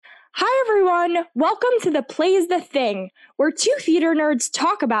Hi, everyone. Welcome to the Play's the Thing, where two theater nerds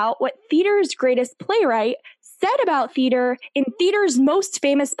talk about what theater's greatest playwright said about theater in theater's most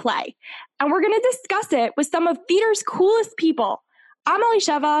famous play. And we're going to discuss it with some of theater's coolest people. I'm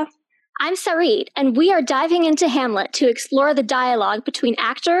Elisheva. I'm Sarit, and we are diving into Hamlet to explore the dialogue between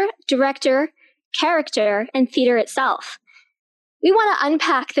actor, director, character, and theater itself. We want to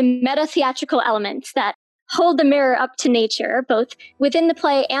unpack the meta-theatrical elements that hold the mirror up to nature, both within the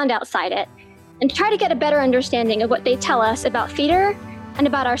play and outside it, and try to get a better understanding of what they tell us about theater and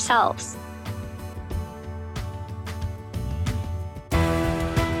about ourselves.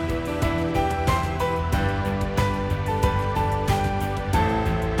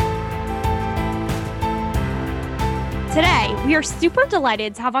 Today, we are super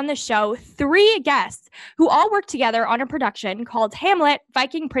delighted to have on the show three guests who all work together on a production called Hamlet,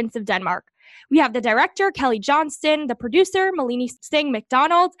 Viking Prince of Denmark. We have the director, Kelly Johnston, the producer, Malini Singh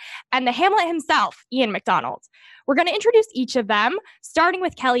McDonald, and the Hamlet himself, Ian McDonald. We're going to introduce each of them, starting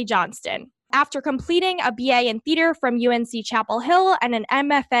with Kelly Johnston. After completing a BA in theater from UNC Chapel Hill and an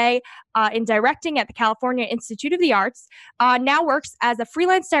MFA in directing at the California Institute of the Arts, now works as a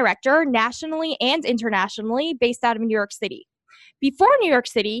freelance director nationally and internationally based out of New York City. Before New York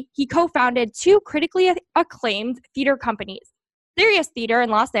City, he co-founded two critically acclaimed theater companies, Sirius Theater in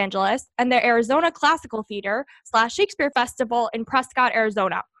Los Angeles and the Arizona Classical Theater / Shakespeare Festival in Prescott,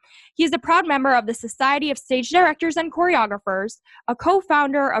 Arizona. He is a proud member of the Society of Stage Directors and Choreographers, a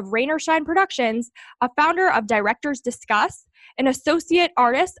co-founder of Rain or Shine Productions, a founder of Directors Discuss, an associate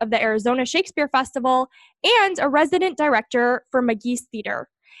artist of the Arizona Shakespeare Festival, and a resident director for McGee's Theater.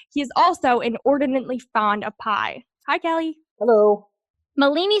 He is also inordinately fond of pie. Hi, Kelly. Hello.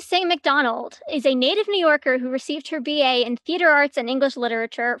 Malini Singh McDonald is a native New Yorker who received her BA in Theater Arts and English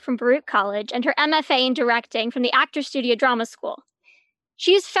Literature from Baruch College and her MFA in Directing from the Actors Studio Drama School.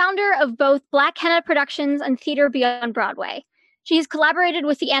 She is founder of both Black Henna Productions and Theater Beyond Broadway. She has collaborated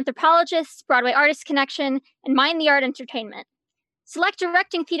with The Anthropologists, Broadway Artists Connection, and Mind the Art Entertainment. Select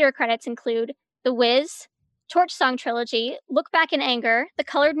directing theater credits include The Wiz, Torch Song Trilogy, Look Back in Anger, The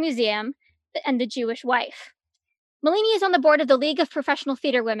Colored Museum, and The Jewish Wife. Malini is on the board of the League of Professional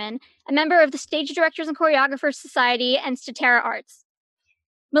Theater Women, a member of the Stage Directors and Choreographers Society and Statera Arts.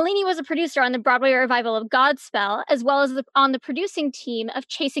 Malini was a producer on the Broadway revival of Godspell, as well as on the producing team of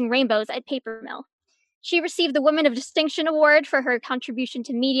Chasing Rainbows at Paper Mill. She received the Woman of Distinction Award for her contribution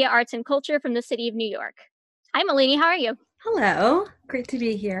to media, arts, and culture from the City of New York. Hi, Malini. How are you? Hello. Great to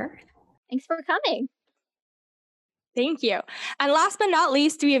be here. Thanks for coming. Thank you. And last but not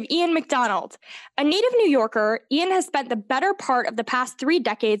least, we have Ian McDonald. A native New Yorker, Ian has spent the better part of the past 3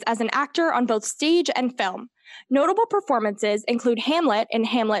 decades as an actor on both stage and film. Notable performances include Hamlet in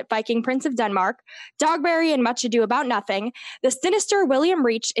Hamlet, Viking Prince of Denmark, Dogberry in Much Ado About Nothing, the sinister William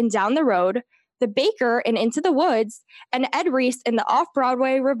Reach in Down the Road, the Baker in Into the Woods, and Ed Reese in the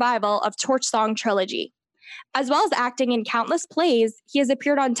off-Broadway revival of Torch Song Trilogy. As well as acting in countless plays, he has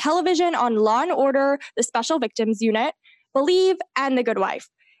appeared on television on Law & Order, The Special Victims Unit, Believe, and The Good Wife.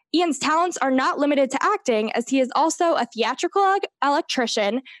 Ian's talents are not limited to acting, as he is also a theatrical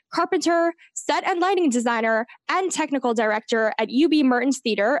electrician, carpenter, set and lighting designer, and technical director at UB Mertens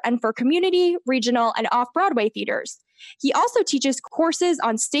Theater and for community, regional, and off-Broadway theaters. He also teaches courses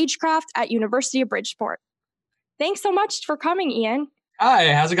on stagecraft at University of Bridgeport. Thanks so much for coming, Ian.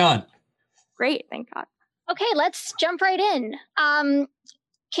 Hi, how's it going? Great, thank God. Okay, let's jump right in.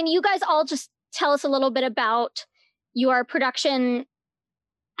 Can you guys all just tell us a little bit about your production,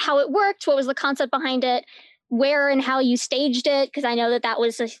 how it worked, what was the concept behind it, where and how you staged it? Because I know that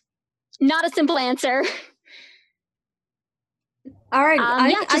was not a simple answer. All right.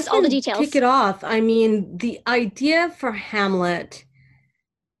 I all the details. Kick it off. I mean, the idea for Hamlet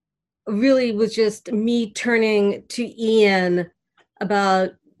really was just me turning to Ian about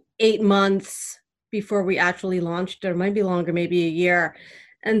 8 months before we actually launched, or it might be longer, maybe a year,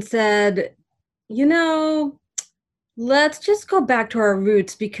 and said, let's just go back to our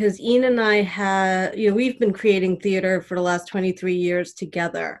roots, because Ian and I we've been creating theater for the last 23 years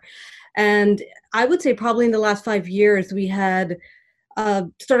together. And I would say probably in the last 5 years, we had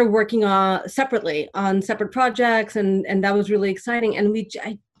started working separately on separate projects, and that was really exciting. And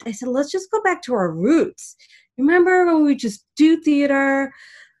I said, let's just go back to our roots. Remember when we just do theater?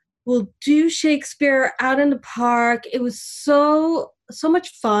 We'll do Shakespeare out in the park. It was so much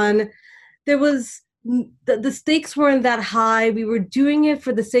fun. There was the stakes weren't that high. We were doing it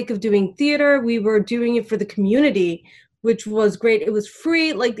for the sake of doing theater. We were doing it for the community, which was great. It was free.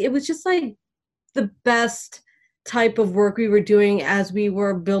 It was just the best type of work we were doing as we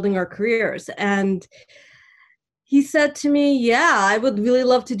were building our careers. And he said to me, yeah, I would really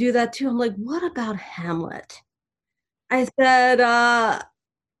love to do that too. I'm like, what about Hamlet? I said,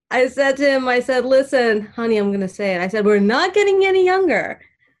 I said to him, I said, listen, honey, I'm going to say it. I said, we're not getting any younger.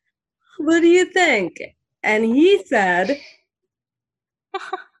 What do you think? And he said,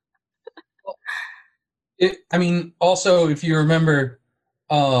 also, if you remember,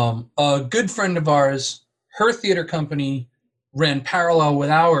 a good friend of ours, her theater company ran parallel with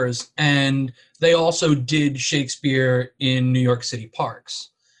ours, and they also did Shakespeare in New York City parks.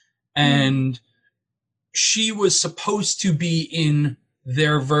 And she was supposed to be in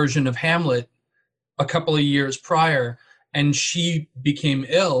their version of Hamlet a couple of years prior, and she became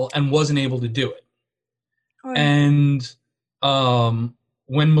ill and wasn't able to do it. And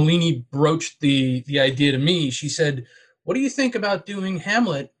when Malini broached the idea to me, she said, what do you think about doing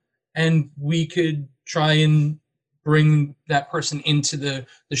Hamlet? And we could try and bring that person into the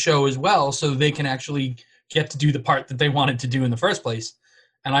show as well, so they can actually get to do the part that they wanted to do in the first place.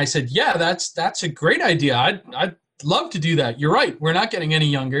 And I said, yeah, that's a great idea. I'd love to do that. You're right. We're not getting any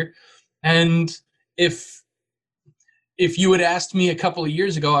younger. And if you had asked me a couple of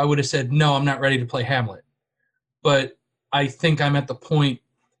years ago, I would have said, no, I'm not ready to play Hamlet. But I think I'm at the point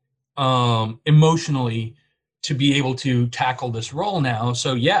emotionally to be able to tackle this role now.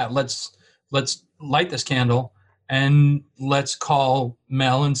 So yeah, let's light this candle and let's call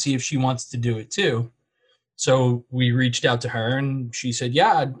Mel and see if she wants to do it too. So we reached out to her and she said,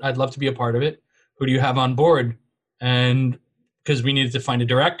 yeah, I'd love to be a part of it. Who do you have on board? And because we needed to find a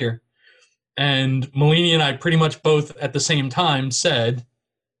director. And Malini and I pretty much both at the same time said,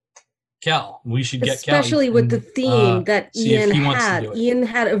 Cal, we should get Cal. Especially with the theme that Ian had. Ian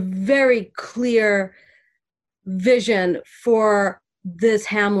had a very clear vision for this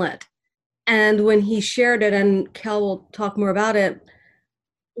Hamlet. And when he shared it, and Cal will talk more about it,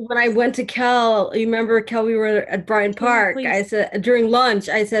 when I went to Cal, you remember, Cal, we were at Bryant Park. I said, during lunch,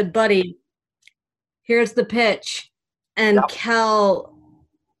 I said, buddy, here's the pitch. And Cal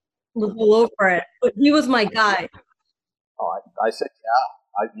was all over it. But he was my guy. Oh, I said,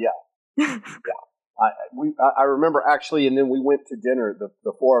 yeah. I remember actually, and then we went to dinner,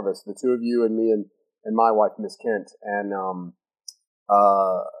 the four of us, the two of you and me and my wife, Miss Kent, and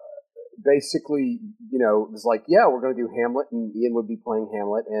basically, you know, it was like, yeah, we're going to do Hamlet, and Ian would be playing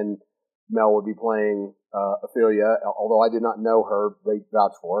Hamlet, and Mel would be playing Ophelia. Although I did not know her, they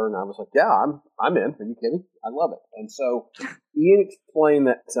vouched for her, and I was like, yeah, I'm in. Are you kidding? I love it. And so Ian explained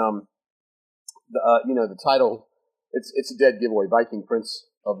that the title, it's a dead giveaway, Viking Prince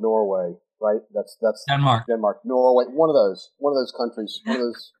of Norway, right? That's Denmark, Norway, one of those countries, one of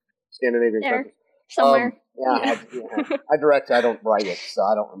those Scandinavian countries. Somewhere. I direct. I don't write it, so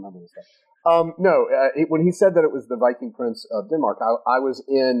I don't remember this stuff. When he said that it was the Viking Prince of Denmark, I was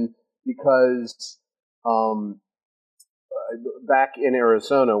in because back in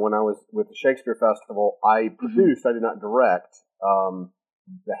Arizona when I was with the Shakespeare Festival, I produced. I did not direct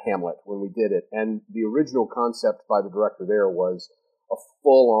the Hamlet when we did it, and the original concept by the director there was a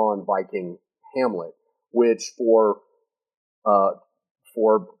full-on Viking Hamlet, which for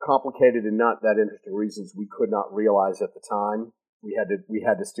complicated and not that interesting reasons we could not realize at the time, we had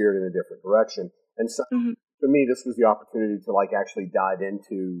to steer it in a different direction. And so for me, this was the opportunity to like actually dive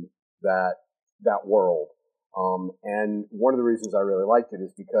into that world. And one of the reasons I really liked it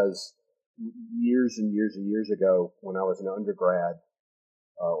is because years and years and years ago, when I was in undergrad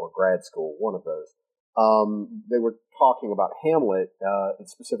or grad school, one of those, they were talking about Hamlet,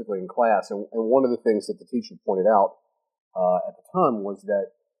 specifically in class. And one of the things that the teacher pointed out at the time was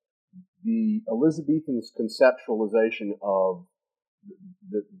that the Elizabethan's conceptualization of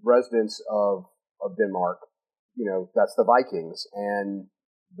the residents of Denmark, you know, that's the Vikings, and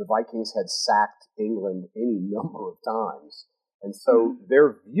the Vikings had sacked England any number of times. And so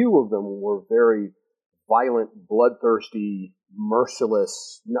their view of them were very violent, bloodthirsty,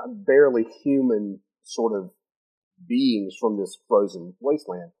 merciless, barely human sort of beings from this frozen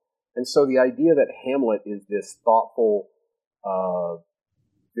wasteland. And so the idea that Hamlet is this thoughtful,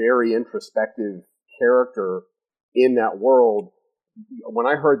 very introspective character in that world, when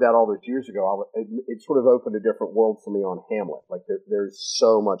I heard that all those years ago, it sort of opened a different world for me on Hamlet. Like there's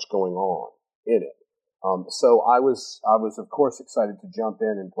so much going on in it. So I was of course excited to jump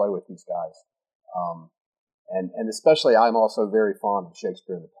in and play with these guys. And especially I'm also very fond of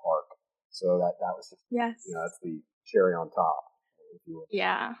Shakespeare in the Park. So that was just, that's the cherry on top, if you will.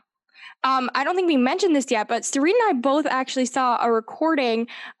 Yeah. I don't think we mentioned this yet, but Serena and I both actually saw a recording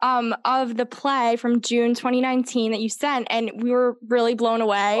of the play from June 2019 that you sent, and we were really blown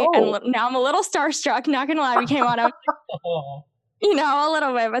away. Oh. And now I'm a little starstruck, not gonna lie. We came out of, a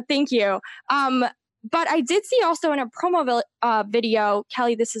little bit, but thank you. But I did see also in a promo video,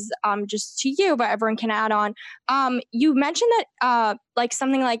 Kelly, this is just to you, but everyone can add on. You mentioned that like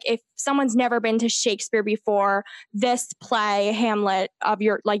something like if someone's never been to Shakespeare before, this play, Hamlet, of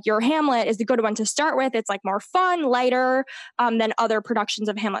your Hamlet is a good one to start with. It's like more fun, lighter than other productions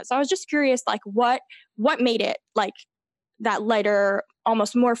of Hamlet. So I was just curious, like what made it like that lighter,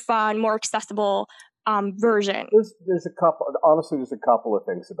 almost more fun, more accessible version? There's a couple. Honestly, there's a couple of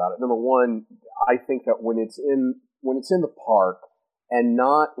things about it. Number one, I think that when it's in the park, and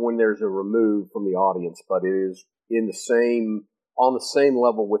not when there's a remove from the audience, but it is on the same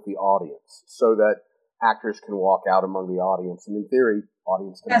level with the audience, so that actors can walk out among the audience, and in theory,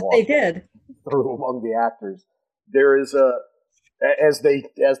 audience can walk through among the actors. There is as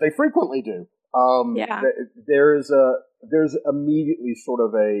they frequently do. There's immediately sort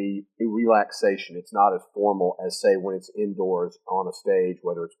of a relaxation. It's not as formal as, say, when it's indoors on a stage,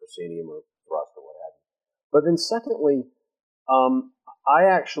 whether it's proscenium or thrust or what have you. But then secondly, I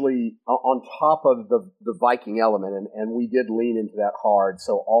actually, on top of the Viking element, and we did lean into that hard,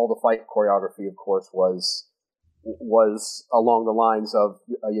 so all the fight choreography, of course, was along the lines of,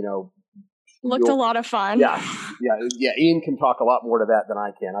 looked a lot of fun. Yeah. Ian can talk a lot more to that than I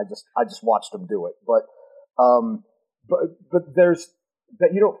can. I just watched him do it. But there's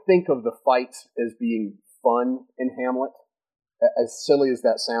that, you don't think of the fights as being fun in Hamlet, as silly as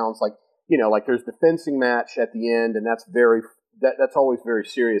that sounds. Like there's the fencing match at the end, and that's always very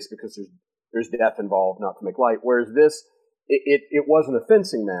serious because there's death involved, not to make light. Whereas this, it wasn't a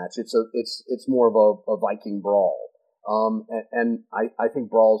fencing match. It's more of a Viking brawl. And I think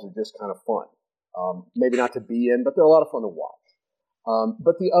brawls are just kind of fun. Maybe not to be in, but they're a lot of fun to watch.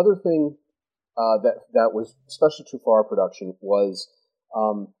 But the other thing that was especially true for our production was,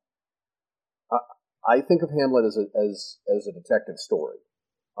 I think of Hamlet as a detective story.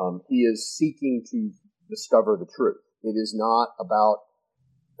 He is seeking to discover the truth. It is not about,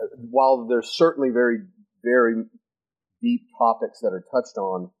 while there's certainly very, very deep topics that are touched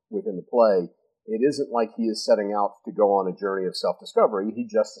on within the play, it isn't like he is setting out to go on a journey of self-discovery. He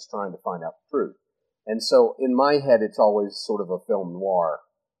just is trying to find out the truth. And so in my head, it's always sort of a film noir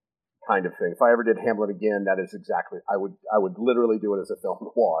kind of thing. If I ever did Hamlet again, that is exactly, I would literally do it as a film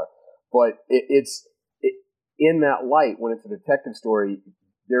noir. But it's in that light, when it's a detective story,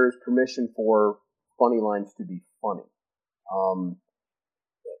 there is permission for funny lines to be funny.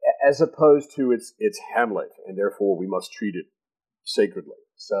 As opposed to it's Hamlet, and therefore we must treat it sacredly.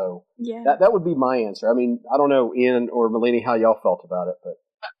 So that would be my answer. I mean, I don't know, Ian or Malini, how y'all felt about it, but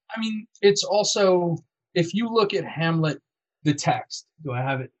I mean, it's also, if you look at Hamlet, the text. Do I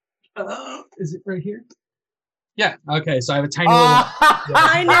have it? Is it right here? Yeah. Okay. So I have a tiny little.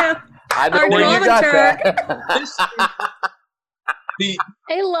 I know. I know where you got that.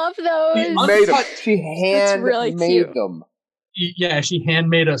 I love those. Made them. She handmade them. Yeah, she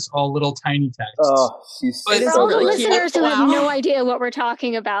handmade us all little tiny texts. Oh, she's for all the listeners who have no idea what we're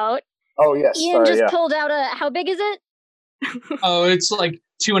talking about. Oh yes, Ian just pulled out how big is it? Oh, it's like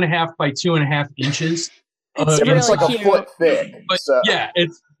 2.5 by 2.5 inches. It's like a foot thick. But yeah,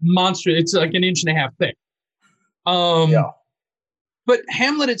 it's monstrous. It's like 1.5 inches thick. But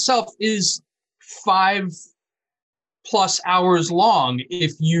Hamlet itself is 5+ hours long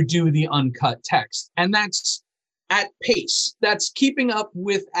if you do the uncut text, and that's at pace. That's keeping up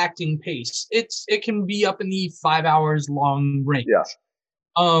with acting pace. It can be up in the 5 hours long range. Yeah.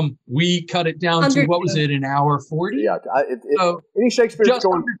 We cut it down to, what was it, 1:40? Yeah. Any Shakespeare that's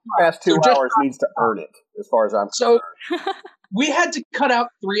going past 2 hours needs to earn it, as far as I'm concerned. So we had to cut out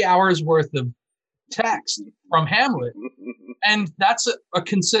 3 hours worth of text from Hamlet, and that's a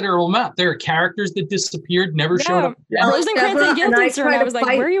considerable amount. There are characters that disappeared, never showed up. Rosencrantz and Guildenstern, I was like,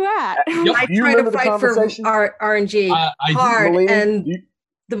 where are you at? I tried to fight for RNG hard, and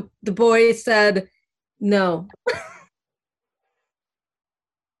the boys said no.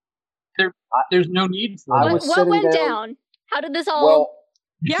 There's no need for it. What went down? How did this all...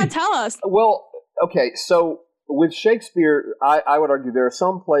 Yeah, tell us. Well, okay, so with Shakespeare, I would argue there are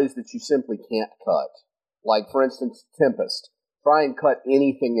some plays that you simply can't cut. Like, for instance, Tempest. Try and cut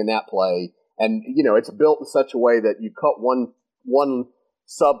anything in that play, and, it's built in such a way that you cut one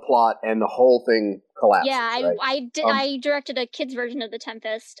subplot and the whole thing collapses. Yeah, right? I directed a kids version of The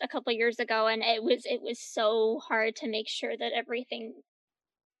Tempest a couple years ago, and it was so hard to make sure that everything...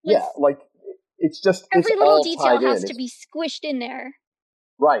 it's just every little all detail tied has in. to be squished in there.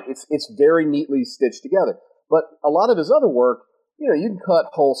 Right. It's very neatly stitched together. But a lot of his other work, you can cut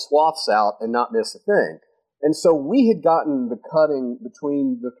whole swaths out and not miss a thing. And so we had gotten the cutting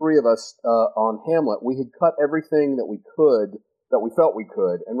between the three of us on Hamlet. We had cut everything that we could that we felt we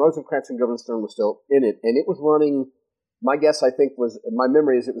could, and Rosencrantz and Guildenstern was still in it, and it was running. My guess, I think, my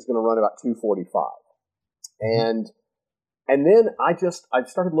memory is it was going to run about 2:45, and then I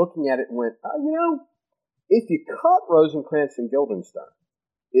started looking at it and went, if you cut Rosencrantz and Guildenstern,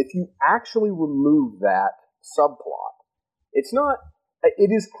 if you actually remove that subplot, it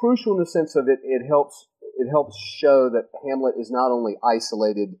is crucial in the sense of it helps show that Hamlet is not only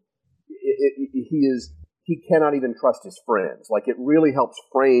isolated, he cannot even trust his friends. Like, it really helps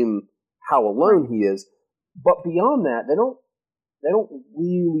frame how alone he is. But beyond that, they don't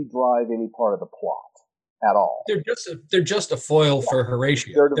really drive any part of the plot at all. They're just a foil for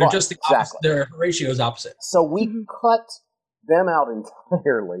Horatio. They're just the opposite. Exactly. They're Horatio's opposite. So we cut them out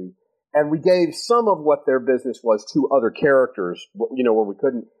entirely, and we gave some of what their business was to other characters, where we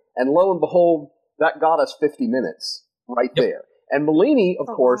couldn't. And lo and behold, that got us 50 minutes right there. And Malini, of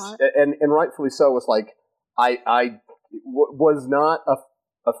course, and rightfully so, was like, I was not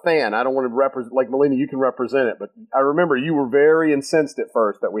a fan. I don't want to represent, like, Malini, you can represent it, but I remember you were very incensed at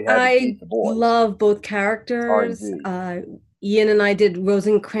first that we had to keep the boys. I love both characters. Ian and I did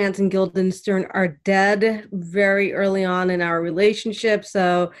Rosencrantz and Guildenstern are dead very early on in our relationship.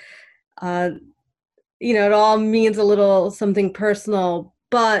 So, it all means a little something personal.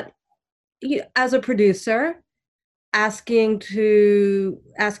 But as a producer, asking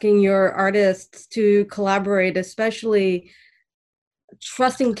your artists to collaborate, especially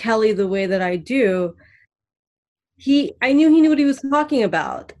trusting Kelly the way that I do, I knew he knew what he was talking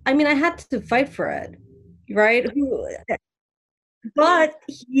about. I mean, I had to fight for it, right? But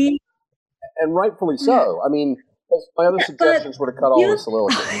and rightfully so. I mean, my other suggestions were to cut all the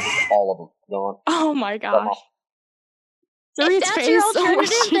soliloquies, all of them gone. Oh my gosh! If that's your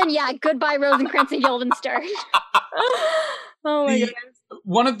alternative, then yeah, goodbye Rosencrantz and Guildenstern. Oh my goodness.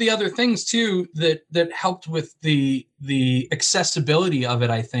 One of the other things too that helped with the accessibility of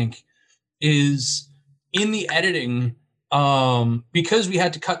it, I think, is in the editing, because we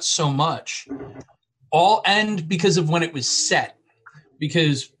had to cut so much, and because of when it was set,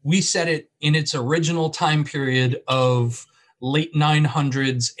 because we set it in its original time period of late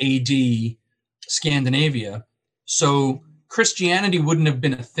 900s AD Scandinavia, so Christianity wouldn't have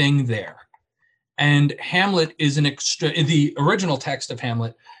been a thing there. And Hamlet is the original text of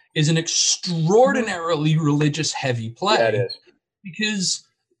Hamlet is an extraordinarily religious heavy play. That is. Because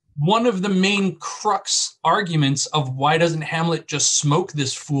one of the main crux arguments of why doesn't Hamlet just smoke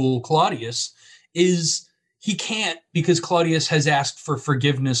this fool Claudius is he can't, because Claudius has asked for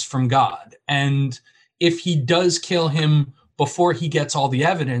forgiveness from God. And if he does kill him before he gets all the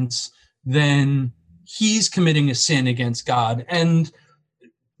evidence, then he's committing a sin against God. And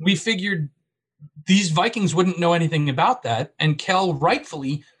we figured these Vikings wouldn't know anything about that, and Kell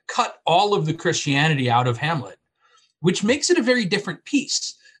rightfully cut all of the Christianity out of Hamlet, which makes it a very different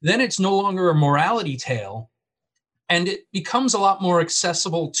piece. Then it's no longer a morality tale, and it becomes a lot more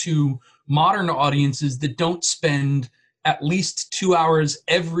accessible to modern audiences that don't spend at least 2 hours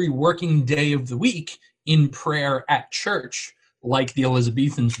every working day of the week in prayer at church like the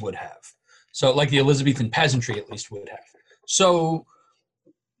Elizabethans would have. So like the Elizabethan peasantry at least would have. So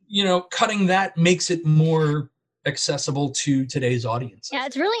cutting that makes it more accessible to today's audience. Yeah,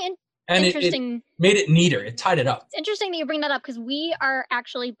 it's really interesting. It made it neater. It tied it up. It's interesting that you bring that up because we are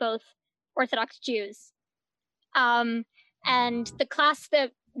actually both Orthodox Jews. And the class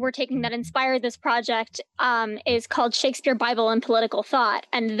that we're taking that inspired this project is called Shakespeare, Bible, and Political Thought.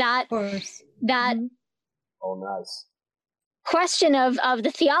 And that oh, nice. question of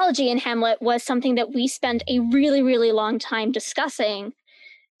the theology in Hamlet was something that we spent a really, really long time discussing.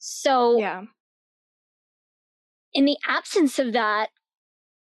 So, in the absence of that,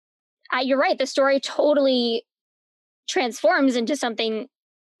 you're right, the story totally transforms into something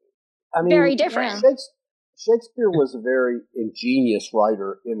very different. Shakespeare was a very ingenious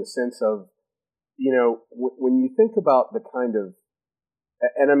writer in the sense of, when you think about the kind of,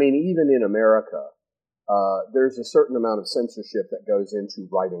 and I mean, even in America, there's a certain amount of censorship that goes into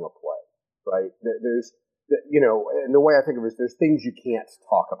writing a play, right? There's, and the way I think of it is there's things you can't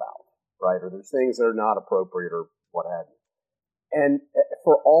talk about, right? Or there's things that are not appropriate or what have you. And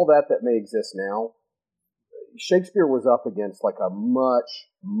for all that may exist now, Shakespeare was up against like a much,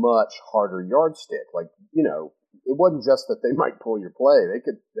 much harder yardstick. Like, it wasn't just that they might pull your play. They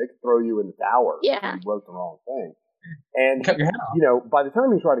could throw you in the tower if you wrote the wrong thing. And, cut your head off. By the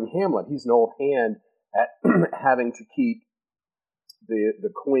time he's writing Hamlet, he's an old hand at having to keep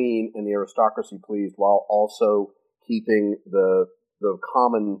the queen and the aristocracy pleased while also keeping the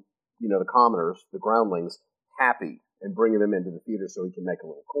common, the commoners, the groundlings, happy and bringing them into the theater so he can make a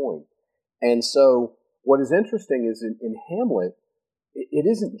little coin. And so what is interesting is in Hamlet, it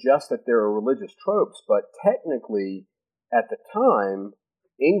isn't just that there are religious tropes, but technically, at the time,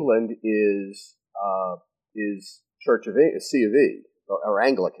 England is Church of C of E, or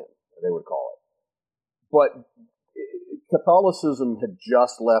Anglican, they would call it. But Catholicism had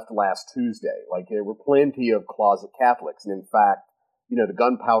just left last Tuesday. Like, there were plenty of closet Catholics, and in fact, the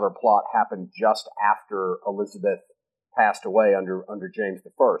gunpowder plot happened just after Elizabeth passed away under James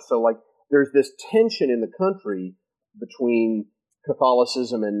I. So, like, there's this tension in the country between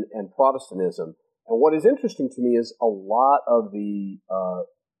Catholicism and Protestantism. And what is interesting to me is a lot of the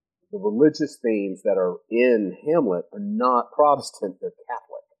religious themes that are in Hamlet are not Protestant; they're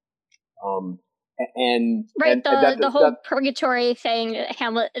Catholic. The whole purgatory thing.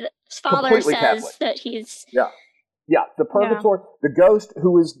 Hamlet's father says Catholic. That he's the purgatory. The ghost,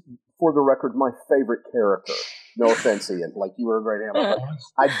 who is, for the record, my favorite character. No offense, Ian. Like, you were a great Hamlet.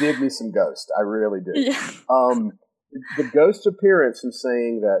 I did me some Ghost. I really did. Yeah. The ghost's appearance and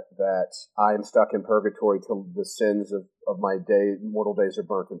saying that I am stuck in purgatory till the sins of my mortal days are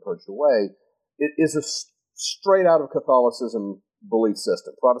burnt and purged away, it is a straight out of Catholicism belief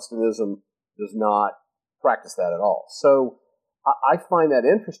system. Protestantism does not practice that at all. So I find that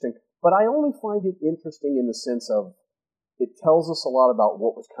interesting, but I only find it interesting in the sense of it tells us a lot about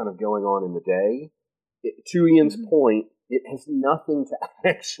what was kind of going on in the day. To Ian's point, it has nothing to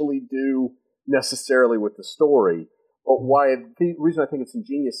actually do necessarily with the story. But the reason I think it's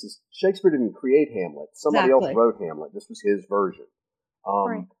ingenious is Shakespeare didn't create Hamlet. Somebody else wrote Hamlet. This was his version.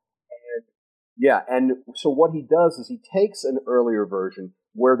 Right. And so what he does is he takes an earlier version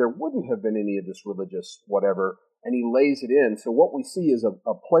where there wouldn't have been any of this religious whatever, and he lays it in. So what we see is a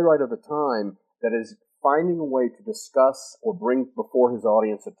playwright of the time that is finding a way to discuss or bring before his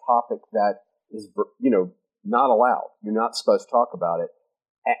audience a topic that is, not allowed. You're not supposed to talk about it.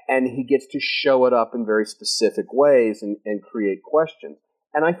 And he gets to show it up in very specific ways and create questions.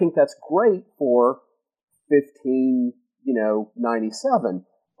 And I think that's great for 1597.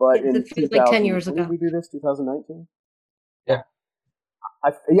 But in like 10 years ago. Did we do this? 2019? Yeah.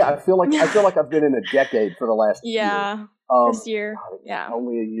 I feel like I've been in a decade for the last year. This year. Yeah.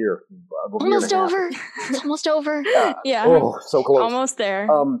 Only a year. Almost over. It's almost over. Yeah. Oh, so close. Almost there.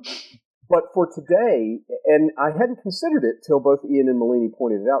 But for today, and I hadn't considered it till both Ian and Malini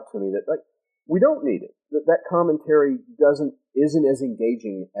pointed it out to me, that we don't need it. That commentary isn't as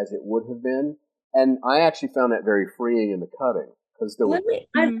engaging as it would have been, and I actually found that very freeing in the cutting because there were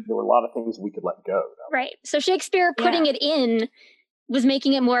a lot of things we could let go. Right. So Shakespeare putting it in was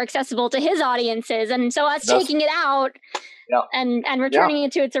making it more accessible to his audiences, and so us taking it out and returning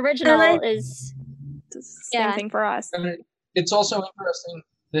it to its original is the same thing for us. And it's also interesting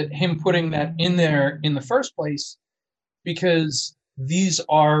that him putting that in there in the first place, because these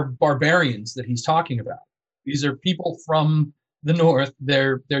are barbarians that he's talking about. These are people from the north,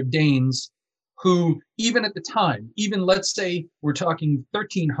 they're Danes, who even at the time, even let's say we're talking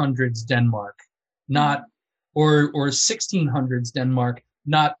 1300s Denmark, not or 1600s Denmark,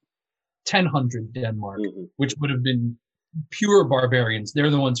 not 1000 Denmark, which would have been pure barbarians. They're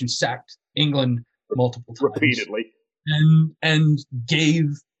the ones who sacked England multiple times. Repeatedly. And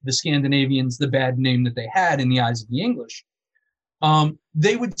gave the Scandinavians the bad name that they had in the eyes of the English,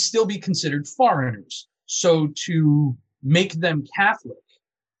 they would still be considered foreigners. So to make them Catholic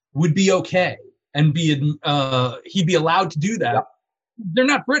would be okay, and he'd be allowed to do that. Yep. They're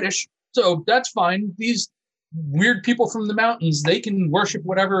not British, so that's fine. These weird people from the mountains, they can worship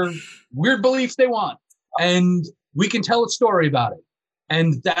whatever weird beliefs they want, and we can tell a story about it.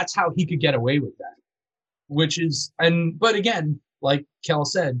 And that's how he could get away with that. But again, like Kel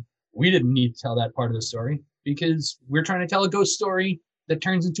said, we didn't need to tell that part of the story because we're trying to tell a ghost story that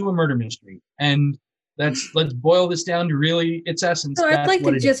turns into a murder mystery. And let's boil this down to really its essence. So I'd like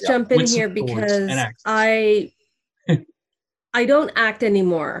to just jump in here because I don't act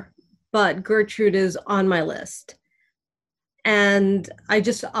anymore, but Gertrude is on my list. And I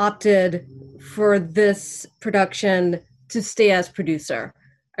just opted for this production to stay as producer.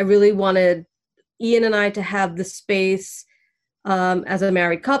 I really wanted Ian and I to have the space as a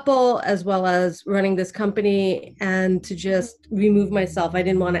married couple, as well as running this company, and to just remove myself. I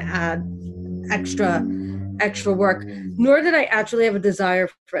didn't want to add extra work, nor did I actually have a desire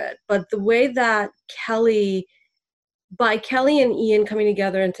for it. But the way that Kelly and Ian coming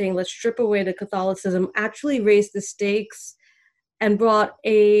together and saying, let's strip away the Catholicism, actually raised the stakes and brought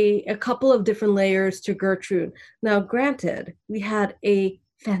a couple of different layers to Gertrude. Now, granted, we had a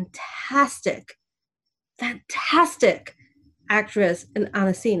fantastic actress in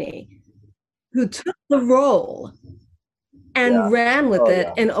Anasini who took the role and ran with it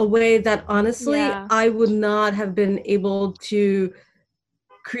in a way that honestly I would not have been able to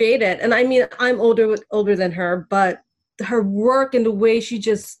create it. And I mean, I'm older than her, but her work and the way she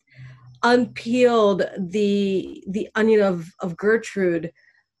just unpeeled the onion of Gertrude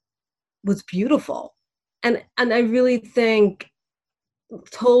was beautiful. And I really think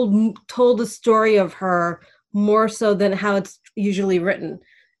told the story of her more so than how it's usually written.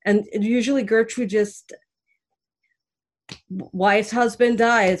 And usually Gertrude just, wife's husband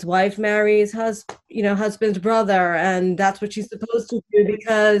dies, wife marries husband's brother, and that's what she's supposed to do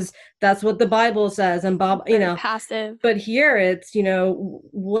because that's what the Bible says. And Bob, passive. But here it's,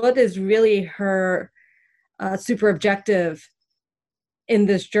 what is really her super objective in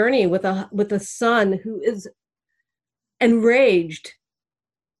this journey with a son who is enraged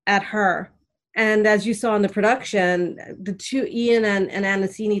at her. And as you saw in the production, the two, Ian and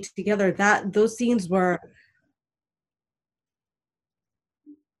Anasini together, those scenes were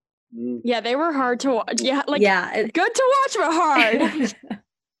they were hard to watch. Good to watch, but hard.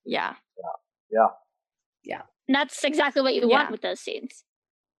 Yeah. And that's exactly what you want with those scenes.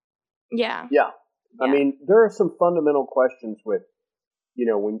 Yeah. I mean, there are some fundamental questions with,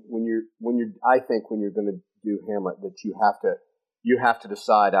 when you're I think when you're going to do Hamlet, that you have to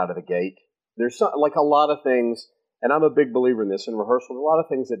decide out of the gate. There's like a lot of things, and I'm a big believer in this in rehearsal. A lot of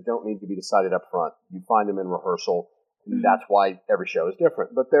things that don't need to be decided up front. You find them in rehearsal. Mm-hmm. That's why every show is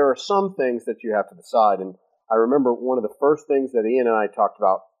different. But there are some things that you have to decide. And I remember one of the first things that Ian and I talked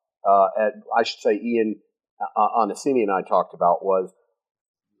about, Ian Anasini and I talked about was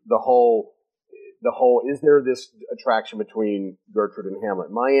the whole, is there this attraction between Gertrude and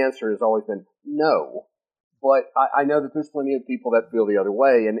Hamlet? My answer has always been no. But I know that there's plenty of people that feel the other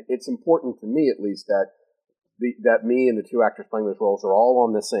way. And it's important to me, at least, that me and the two actors playing those roles are all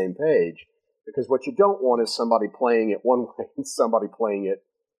on the same page. Because what you don't want is somebody playing it one way and somebody playing it,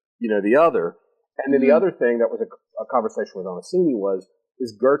 the other. And then the other thing that was a conversation with Anasini was,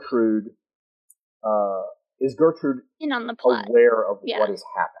 is Gertrude in on the plot, aware of what has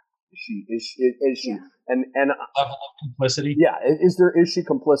happened? Is she and level of complicity? Yeah, is she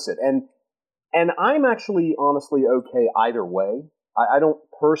complicit? And I'm actually honestly okay either way. I don't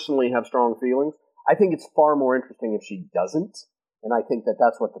personally have strong feelings. I think it's far more interesting if she doesn't. And I think that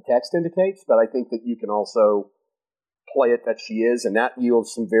that's what the text indicates, but I think that you can also play it that she is, and that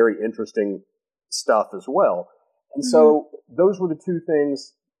yields some very interesting stuff as well. And so those were the two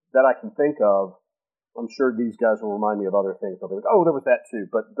things that I can think of. I'm sure these guys will remind me of other things. They'll be like, oh, there was that too.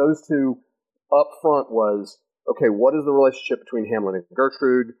 But those two up front was, okay, what is the relationship between Hamlet and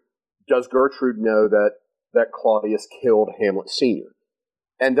Gertrude? Does Gertrude know that Claudius killed Hamlet Sr.?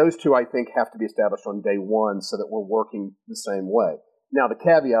 And those two, I think, have to be established on day one so that we're working the same way. Now, the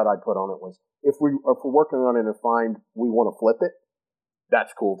caveat I put on it was, if we're working on it and find we want to flip it,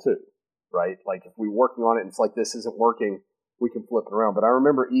 that's cool too, right? Like, if we're working on it and it's like, this isn't working, we can flip it around. But I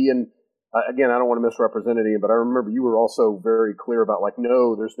remember Ian, again, I don't want to misrepresent Ian, but I remember you were also very clear about, like,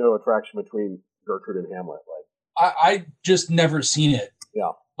 no, there's no attraction between Gertrude and Hamlet. Like, I just never seen it.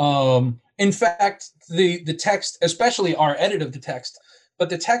 Yeah. In fact, the text, especially our edit of the text, but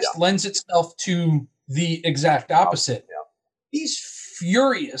the text lends itself to the exact opposite. Yeah. He's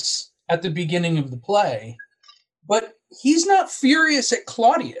furious at the beginning of the play, but he's not furious at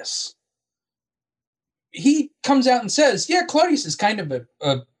Claudius. He comes out and says, yeah, Claudius is kind of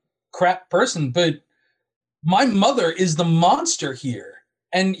a crap person, but my mother is the monster here.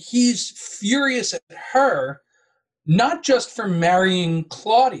 And he's furious at her, not just for marrying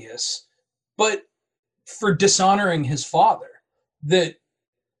Claudius, but for dishonoring his father. That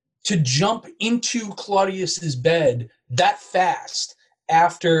to jump into Claudius's bed that fast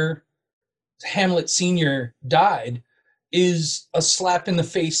after Hamlet Sr. died is a slap in the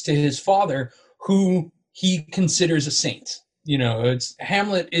face to his father, who he considers a saint.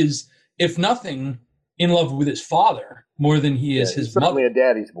 Hamlet is, if nothing, in love with his father more than he is his mother. Certainly a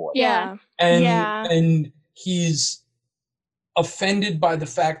daddy's boy. Yeah. And he's offended by the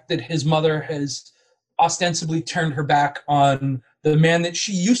fact that his mother has ostensibly turned her back on the man that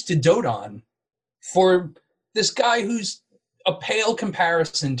she used to dote on for this guy who's a pale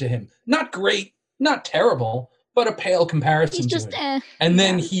comparison to him. Not great, not terrible, but a pale comparison to him. And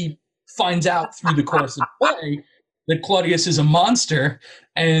then he finds out through the course of the play that Claudius is a monster,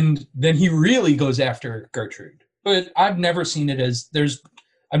 and then he really goes after Gertrude. But I've never seen it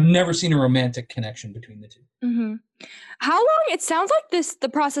I've never seen a romantic connection between the two. Mm-hmm. How long, it sounds like the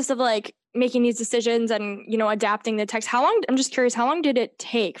process of like making these decisions and, adapting the text, I'm just curious, how long did it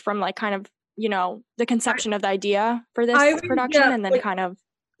take from like kind of, the conception of the idea for this production and then kind of.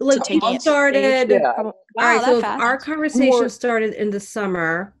 like we started. Yeah. Wow, all right, so fast. our conversation started in the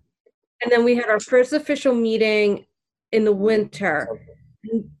summer, and then we had our first official meeting in the winter.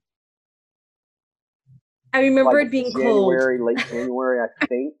 I remember it being January, cold. late January, I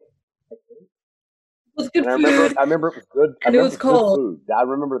think. It was good and food. I remember it was good. And it was cold. Good food. I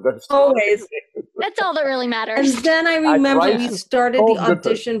remember those. Always. That's all that really matters. And then I remember we started the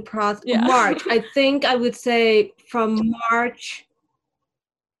audition process. Yeah. March. I think I would say from March.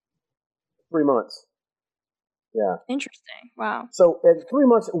 3 months. Yeah. Interesting. Wow. So in 3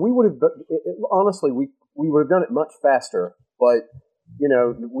 months, we would have honestly we would have done it much faster, but you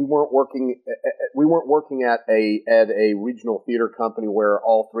know we weren't working at a regional theater company where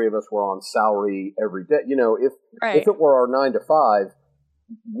all three of us were on salary every day. You know, if it were our 9 to 5,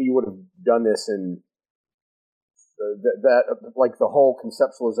 we would have done this in like the whole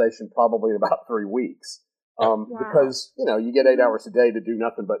conceptualization probably in about 3 weeks. Because you know you get 8 hours a day to do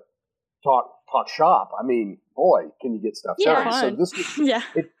nothing but talk shop. I mean, boy, can you get stuff done. Fun. So this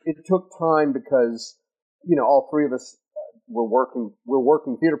it took time because you know all three of us we're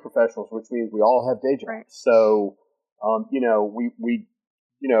working theater professionals, which means we all have day jobs. Right. So you know we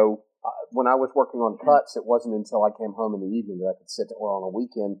when I was working on cuts, it wasn't until I came home in the evening that I could or on a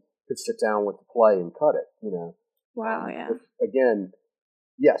weekend could sit down with the play and cut it. You know. Wow. Yeah. Again.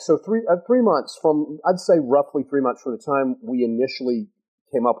 Yeah. So 3 months from I'd say roughly 3 months from the time we initially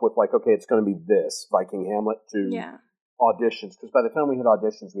came up with like, okay, it's going to be this Viking Hamlet to auditions. Because by the time we had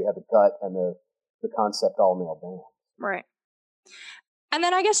auditions, we had the cut and the concept all nailed down. Right. And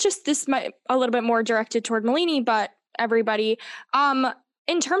then I guess just this might a little bit more directed toward Malini, but everybody,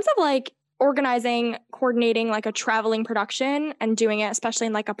 in terms of like organizing, coordinating like a traveling production and doing it, especially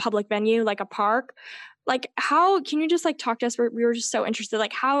in like a public venue, like a park, like how can you just like talk to us? We were just so interested.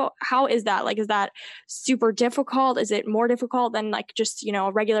 Like how is that? Like, is that super difficult? Is it more difficult than like just, you know,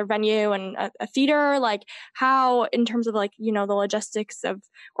 a regular venue and a theater? Like how, in terms of like, you know, the logistics of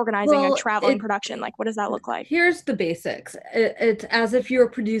organizing a traveling production, like what does that look like? Here's the basics. It's as if you're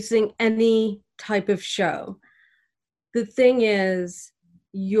producing any type of show. The thing is,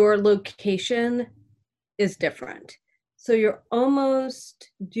 your location is different. So you're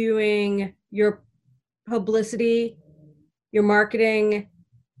almost doing your publicity, your marketing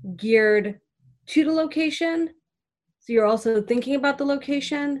geared to the location. So you're also thinking about the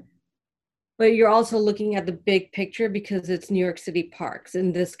location, but you're also looking at the big picture because it's New York City parks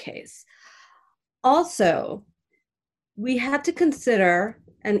in this case. Also, we had to consider,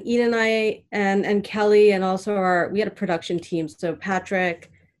 and Ian and I and Kelly and also we had a production team, so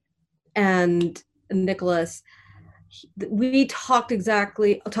Patrick and Nicholas, we talked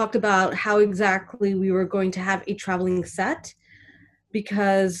about how exactly we were going to have a traveling set,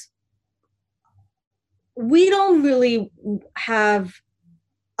 because we don't really have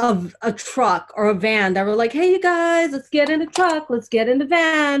a truck or a van that we're like, hey, you guys, let's get in a truck, let's get in the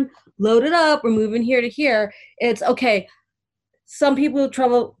van, load it up, we're moving here to here. It's okay. Some people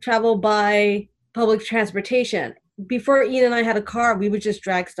travel by public transportation. Before Ian and I had a car, we would just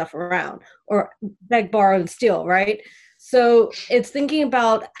drag stuff around or beg, borrow, and steal, right? So it's thinking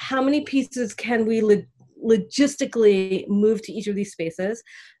about how many pieces can we logistically move to each of these spaces?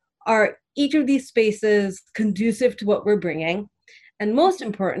 Are each of these spaces conducive to what we're bringing? And most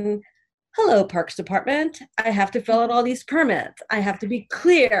important, hello, Parks Department, I have to fill out all these permits. I have to be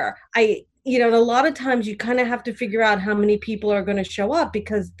clear. A lot of times you kind of have to figure out how many people are going to show up,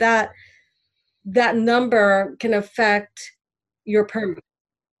 because that number can affect your permit.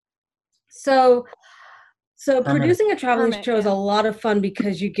 So producing a traveling show is a lot of fun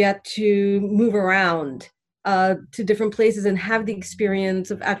because you get to move around to different places and have the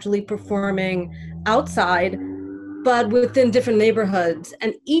experience of actually performing outside, but within different neighborhoods.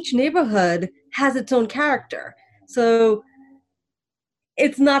 And each neighborhood has its own character. So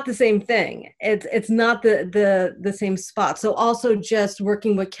it's not the same thing. It's not the same spot. So also just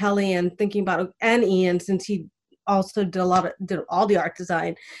working with Kelly and thinking about, and Ian, since he also did all the art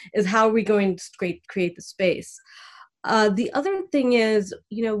design, is how are we going to create the space. The other thing is,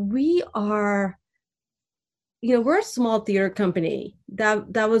 we're a small theater company.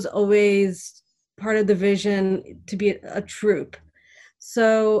 That was always part of the vision, to be a troupe.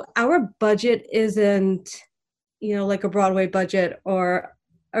 So our budget isn't, like a Broadway budget or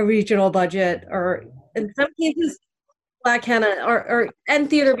a regional budget, or in some cases, Black Hannah and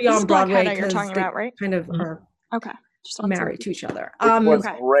Theater Beyond Broadway, because you're talking about, right? Kind of are married to each other. It was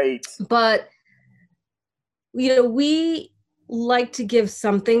great. But we like to give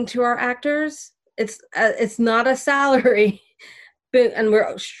something to our actors. It's not a salary, and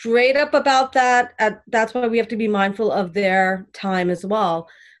we're straight up about that. That's why we have to be mindful of their time as well.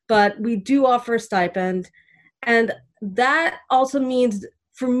 but we do offer a stipend. And that also means,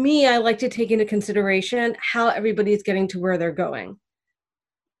 for me, I like to take into consideration how everybody's getting to where they're going.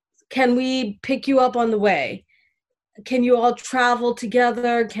 Can we pick you up on the way? Can you all travel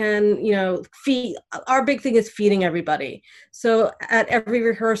together? Can, feed? Our big thing is feeding everybody. So at every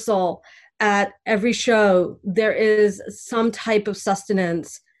rehearsal, at every show, there is some type of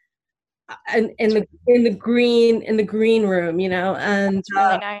sustenance in the green room, and it's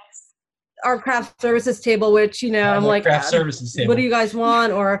really nice. Our craft services table, which, I'm like, craft services table. What do you guys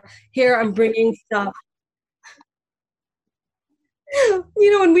want? Or here, I'm bringing stuff.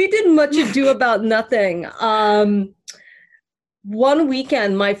 And we did much ado about nothing. One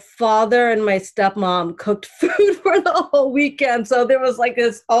weekend, my father and my stepmom cooked food for the whole weekend. So there was like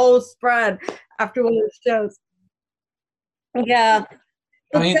this whole spread after one of the shows. Yeah.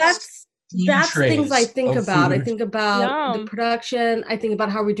 But that's things I think about. Food. I think about the production. I think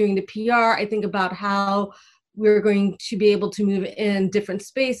about how we're doing the PR. I think about how we're going to be able to move in different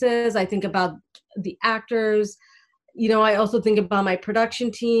spaces. I think about the actors. I also think about my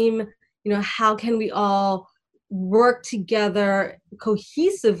production team. How can we all work together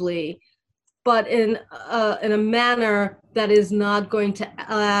cohesively, but in a manner that is not going to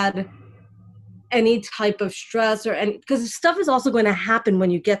add any type of stress because stuff is also going to happen when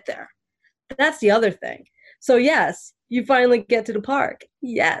you get there. That's the other thing. So yes, you finally get to the park.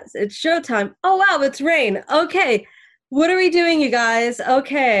 Yes, it's showtime. Oh wow, it's rain. Okay, what are we doing, you guys?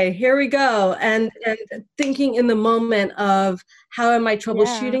 Okay, here we go. And thinking in the moment of how am I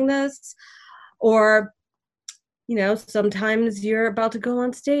troubleshooting this? Or, sometimes you're about to go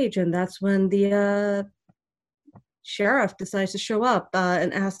on stage and that's when the sheriff decides to show up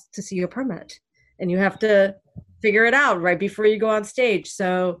and ask to see your permit. And you have to figure it out right before you go on stage.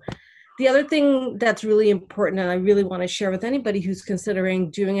 So the other thing that's really important, and I really want to share with anybody who's considering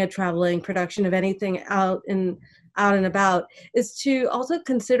doing a traveling production of anything out and about, is to also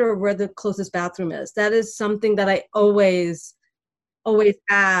consider where the closest bathroom is. That is something that I always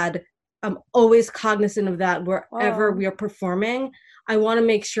add. I'm always cognizant of that wherever we are performing. I want to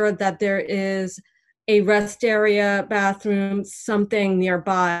make sure that there is a rest area, bathroom, something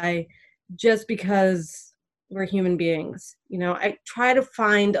nearby, just because we're human beings. I try to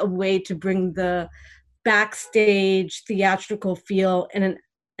find a way to bring the backstage theatrical feel in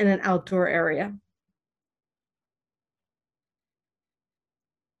an outdoor area.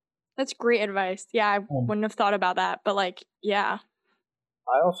 That's great advice. Yeah, I wouldn't have thought about that, but yeah.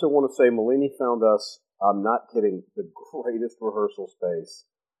 I also want to say Malini found us, I'm not kidding, the greatest rehearsal space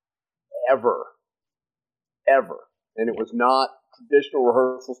ever. And it was not traditional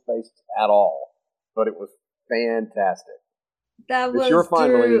rehearsal space at all, but it was fantastic. That was your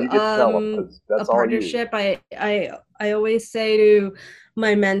fine, through Malini. You get to tell them, that's a partnership. I always say to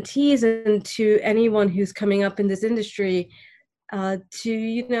my mentees and to anyone who's coming up in this industry,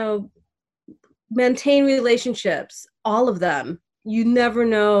 to maintain relationships, all of them. You never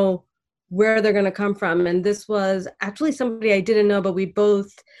know where they're going to come from. And this was actually somebody I didn't know, but we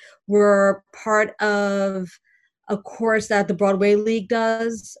both were part of a course that the Broadway League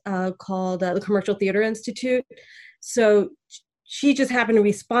does called the Commercial Theater Institute. So she just happened to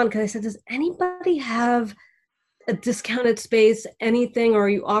respond because I said, does anybody have a discounted space, anything, or are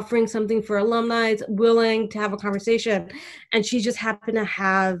you offering something for alumni willing to have a conversation? And she just happened to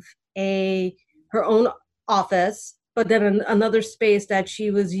have her own office, but then another space that she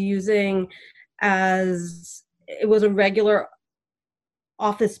was using as it was a regular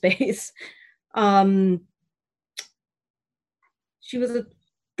office space. That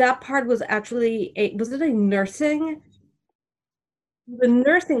part was actually was it a nursing? The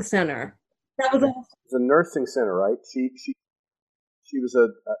nursing center. That was it was a nursing center, right? She was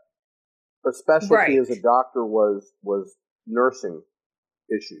her specialty right. as a doctor was nursing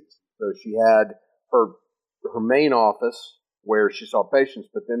issues. So she had her main office where she saw patients,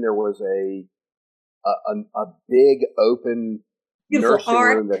 but then there was a big open beautiful nursing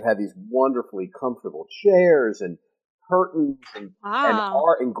art room that had these wonderfully comfortable chairs and curtains and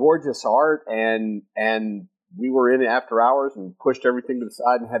gorgeous art, and we were in after hours and pushed everything to the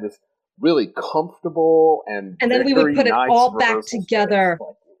side and had this really comfortable and then we would put it all back together.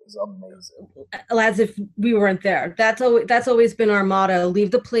 It was amazing. As if we weren't there. That's always been our motto: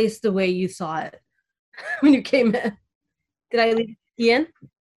 leave the place the way you saw it when you came in. Did I leave Ian?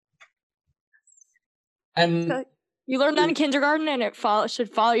 And so you learned that in kindergarten, and it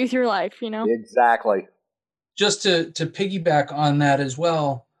should follow you through life. Exactly. Just to piggyback on that as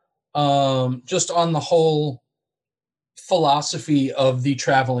well, just on the whole philosophy of the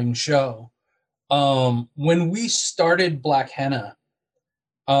traveling show. When we started Black Henna,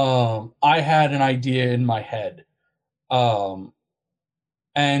 I had an idea in my head. And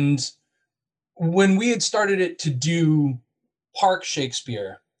when we had started it to do Park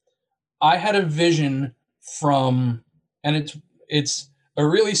Shakespeare, I had a vision from, and it's a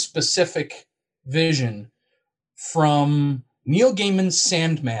really specific vision from Neil Gaiman's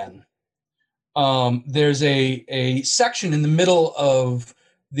Sandman. There's a section in the middle of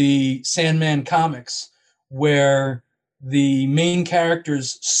the Sandman comics where the main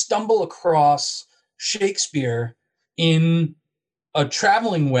characters stumble across Shakespeare in a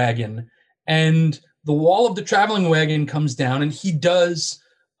traveling wagon, and the wall of the traveling wagon comes down, and he does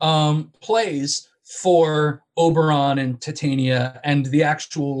plays for Oberon and Titania and the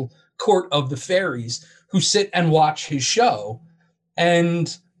actual court of the fairies who sit and watch his show.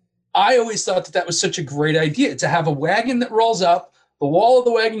 And I always thought that was such a great idea, to have a wagon that rolls up, the wall of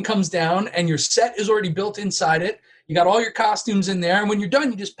the wagon comes down, and your set is already built inside it. You got all your costumes in there, and when you're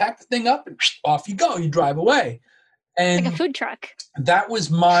done, you just pack the thing up and off you go. You drive away. And like a food truck. That was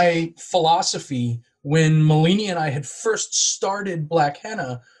my philosophy when Malini and I had first started Black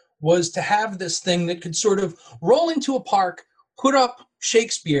Henna, was to have this thing that could sort of roll into a park, put up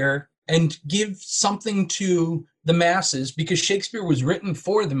Shakespeare, and give something to the masses, because Shakespeare was written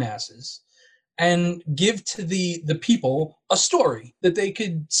for the masses, and give to the people a story that they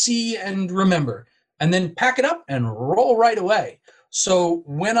could see and remember, and then pack it up and roll right away. So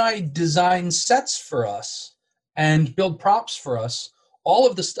when I design sets for us and build props for us, all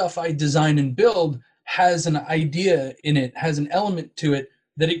of the stuff I design and build has an idea in it, has an element to it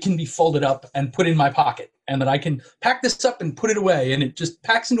that it can be folded up and put in my pocket, and that I can pack this up and put it away, and it just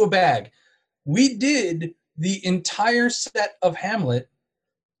packs into a bag. We did the entire set of Hamlet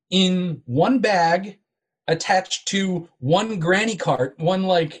in one bag attached to one granny cart, one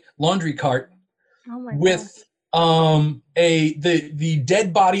like laundry cart, with the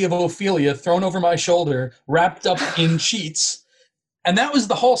dead body of Ophelia thrown over my shoulder, wrapped up in sheets. And that was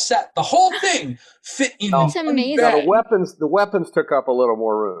the whole set. The whole thing fit in. That's amazing. Now the weapons took up a little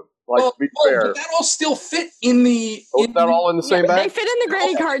more room. Like, to be fair, but that all still fit in the. That all in the same bag? They fit in the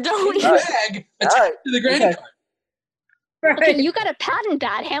granny card, don't we? Bag attached to the granny card. Right. Okay, you got to patent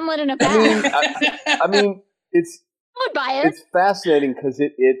that, Hamlet in a bag. I mean, it's. I would buy it. It's fascinating because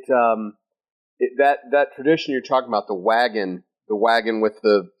that tradition you're talking about, the wagon with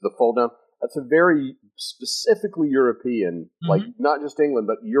the fold down. That's a very specifically European, like not just England,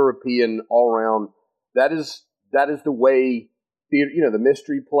 but European all around. That is the way theater, the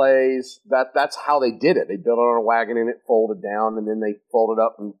mystery plays. That's how they did it. They built it on a wagon and it folded down, and then they fold it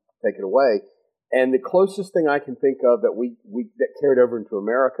up and take it away. And the closest thing I can think of that we that carried over into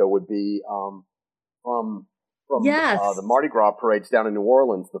America would be from the Mardi Gras parades down in New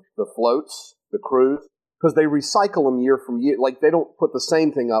Orleans, the floats, the crews, because they recycle them year from year. Like, they don't put the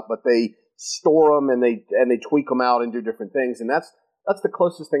same thing up, but they store them and they tweak them out and do different things. And that's the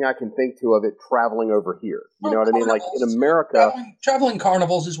closest thing I can think to of it traveling over here. You know what I mean? Like, in America, traveling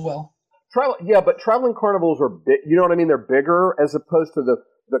carnivals as well. But traveling carnivals are big. You know what I mean? They're bigger as opposed to the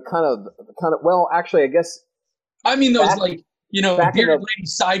kind of. Well, actually, I guess. I mean, those bearded lady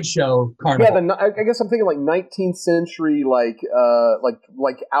sideshow carnival. Yeah, I guess I'm thinking like 19th century, like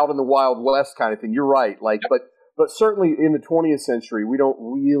out in the Wild West kind of thing. You're right. Like, but certainly in the 20th century, we don't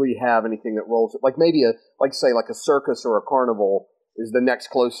really have anything that rolls. Like maybe like a circus or a carnival is the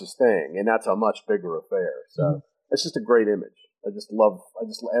next closest thing, and that's a much bigger affair. So it's just a great image. And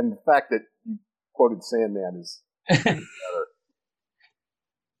the fact that you quoted Sandman is better.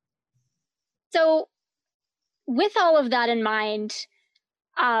 So, with all of that in mind,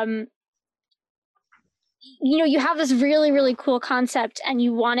 you have this really, really cool concept, and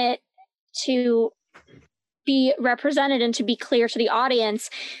you want it to be represented and to be clear to the audience,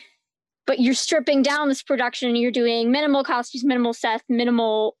 but you're stripping down this production, and you're doing minimal costumes, minimal sets,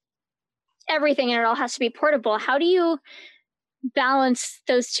 minimal everything, and it all has to be portable. How do you balance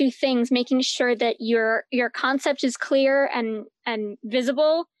those two things, making sure that your concept is clear and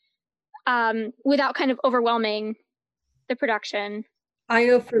visible, without kind of overwhelming the production? I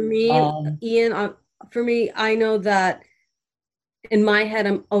know for me, Ian, I know that in my head,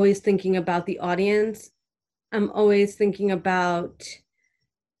 I'm always thinking about the audience. I'm always thinking about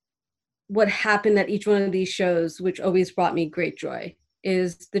what happened at each one of these shows, which always brought me great joy,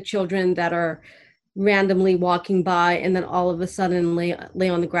 is the children that are randomly walking by and then all of a sudden lay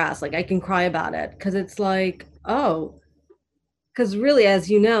on the grass. Like, I can cry about it because it's like, oh, because really, as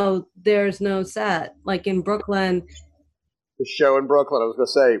you know, there's no set. Like in Brooklyn, the show in Brooklyn, I was going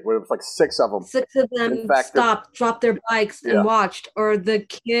to say, where it was like six of them stopped, dropped their bikes and watched, or the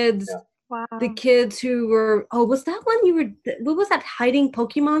kids Wow. The kids who were, was that one you were, what was that hiding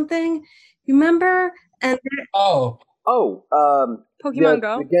Pokemon thing? You remember? And Pokemon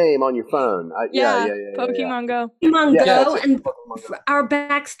Go? The game on your phone. Yeah, Pokemon Go. Pokemon Go, it's and Pokemon Go. our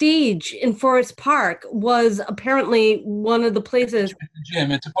backstage in Forest Park was apparently one of the places.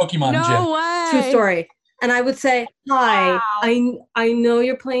 Gym. It's a Pokemon gym. No way. True story. And I would say, hi, Wow. I know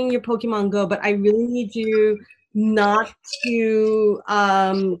you're playing your Pokemon Go, but I really need you not to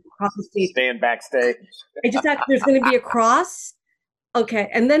cross the stage. Stand backstage. I just thought there's going to be a cross. Okay.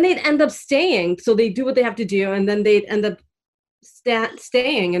 And then they'd end up staying. So they do what they have to do. And then they'd end up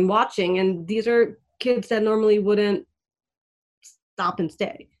staying and watching. And these are kids that normally wouldn't stop and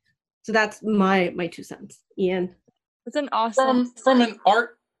stay. So that's my 2 cents. Ian? That's an awesome. From an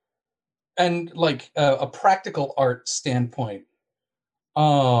art and like a practical art standpoint,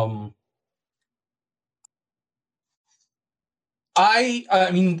 I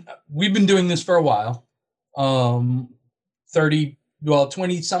mean, we've been doing this for a while, 20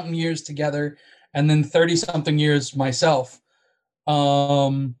 something years together, and then 30 something years myself.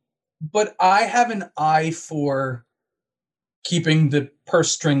 But I have an eye for keeping the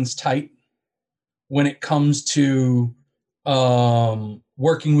purse strings tight when it comes to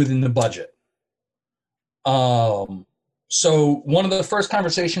working within the budget. So one of the first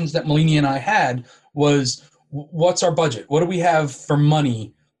conversations that Malini and I had was, what's our budget? What do we have for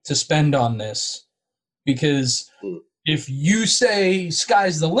money to spend on this? Because if you say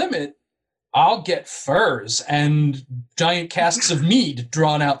sky's the limit, I'll get furs and giant casks of mead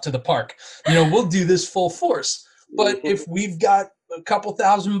drawn out to the park. We'll do this full force. But if we've got a couple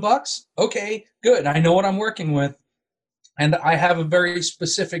 $1,000, okay, good. I know what I'm working with. And I have a very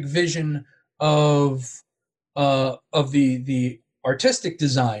specific vision of the artistic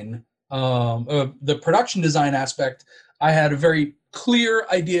design, the production design aspect. I had a very clear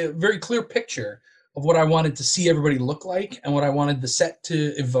idea, very clear picture of what I wanted to see everybody look like and what I wanted the set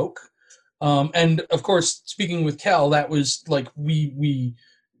to evoke. And of course, speaking with Kel, that was like we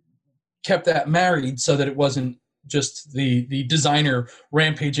kept that married so that it wasn't just the designer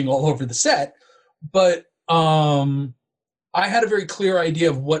rampaging all over the set, but I had a very clear idea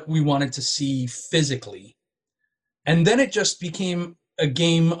of what we wanted to see physically. And then it just became a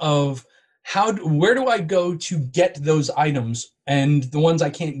game of where do I go to get those items, and the ones I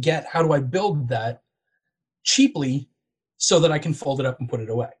can't get, how do I build that cheaply so that I can fold it up and put it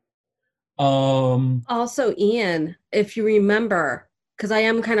away? Also, Ian, if you remember, because I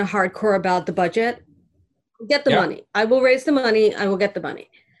am kind of hardcore about the budget, get the money. I will raise the money. I will get the money.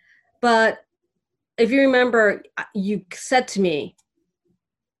 But if you remember, you said to me,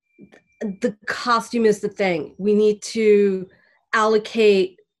 the costume is the thing. We need to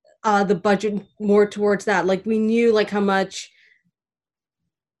allocate the budget more towards that. Like, we knew like how much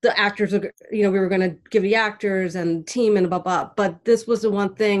the actors, we were going to give the actors and team and blah, blah. But this was the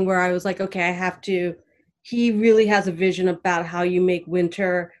one thing where I was like, okay, he really has a vision about how you make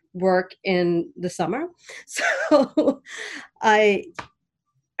winter work in the summer. So I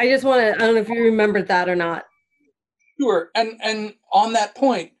just want to, I don't know if you remembered that or not. Sure. And on that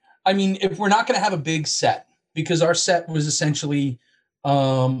point, I mean, if we're not going to have a big set, because our set was essentially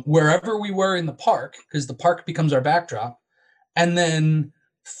wherever we were in the park, because the park becomes our backdrop. And then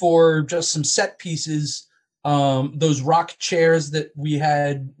for just some set pieces, those rock chairs that we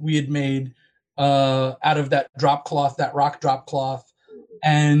had made out of that rock drop cloth,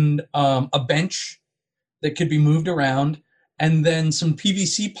 and a bench that could be moved around, and then some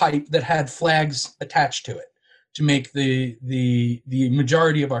PVC pipe that had flags attached to it to make the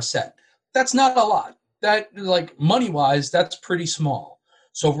majority of our set. That's not a lot. That, like, money-wise, that's pretty small.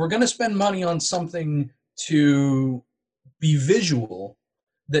 So if we're going to spend money on something to be visual,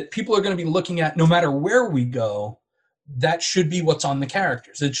 that people are going to be looking at no matter where we go, that should be what's on the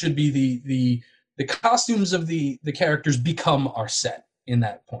characters. It should be the costumes of the characters become our set in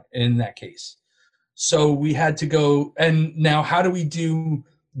that case. So we had to go, and now how do we do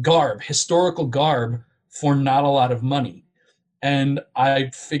historical garb for not a lot of money? And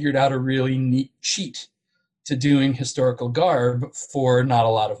I figured out a really neat cheat to doing historical garb for not a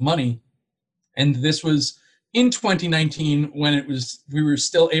lot of money. And this was in 2019 when we were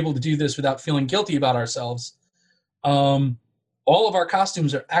still able to do this without feeling guilty about ourselves. All of our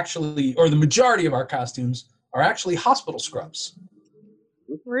costumes are actually, or the majority of our costumes are actually hospital scrubs.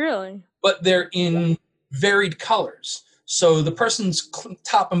 Really? But they're in varied colors. So the person's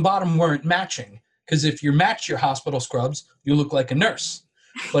top and bottom weren't matching, because if you match your hospital scrubs, you look like a nurse.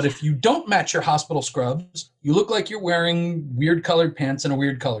 But if you don't match your hospital scrubs, you look like you're wearing weird colored pants and a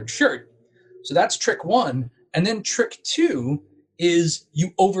weird colored shirt. So that's trick one. And then trick two is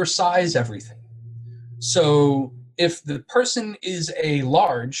you oversize everything. So if the person is a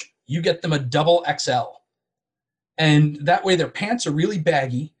large, you get them a double XL. And that way their pants are really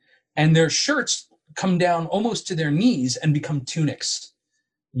baggy and their shirts come down almost to their knees and become tunics.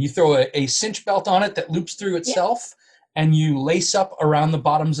 You throw a cinch belt on it that loops through itself, and you lace up around the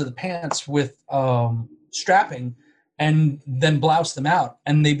bottoms of the pants with strapping and then blouse them out,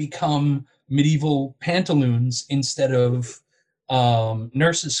 and they become medieval pantaloons instead of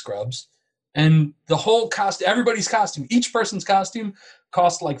nurses' scrubs. And the whole everybody's costume, each person's costume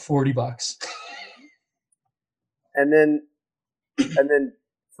cost like $40. And then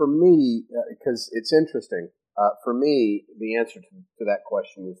for me, because it's interesting, for me, the answer to that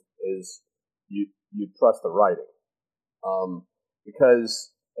question is you trust the writing,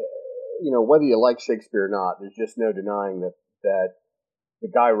 because whether you like Shakespeare or not, there's just no denying that the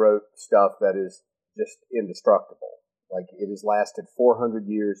guy wrote stuff that is just indestructible. Like, it has lasted 400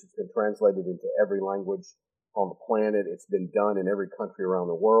 years. It's been translated into every language on the planet. It's been done in every country around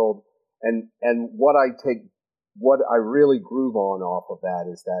the world. And what I really groove on off of that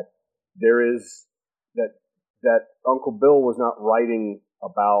is that there is that Uncle Bill was not writing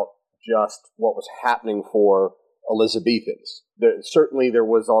about just what was happening for Elizabethans. Certainly there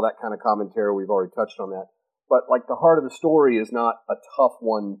was all that kind of commentary. We've already touched on that. But like, the heart of the story is not a tough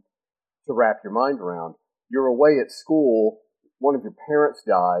one to wrap your mind around. You're away at school, one of your parents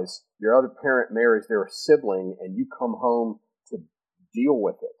dies, your other parent marries their sibling, and you come home to deal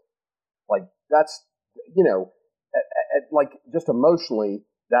with it. Like, that's, like, just emotionally,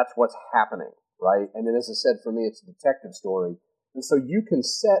 that's what's happening, right? And then, as I said, for me, it's a detective story. And so you can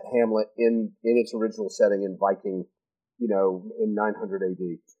set Hamlet in its original setting in Viking, in 900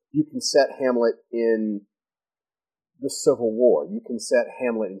 AD. You can set Hamlet in the Civil War. You can set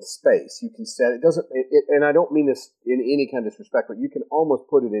Hamlet in space. You can set and I don't mean this in any kind of disrespect, but you can almost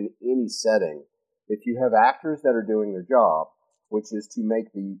put it in any setting. If you have actors that are doing their job, which is to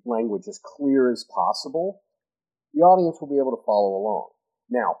make the language as clear as possible, the audience will be able to follow along.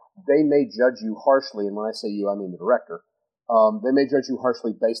 Now, they may judge you harshly, and when I say you, I mean the director. They may judge you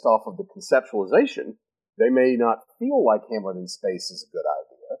harshly based off of the conceptualization. They may not feel like Hamlet in space is a good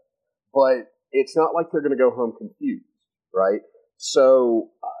idea, but it's not like they're going to go home confused, right? So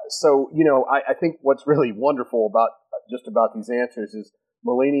I think what's really wonderful about these answers is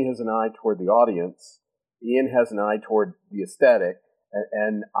Malini has an eye toward the audience, Ian has an eye toward the aesthetic,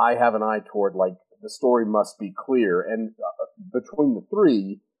 and I have an eye toward, like, the story must be clear. And between the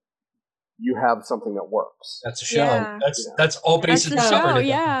three, you have something that works. That's a show. Yeah. That's all bases covered.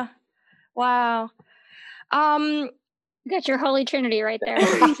 Yeah. Wow. You got your holy trinity right there.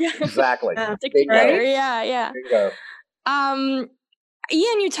 Exactly. Right? Yeah. Bingo.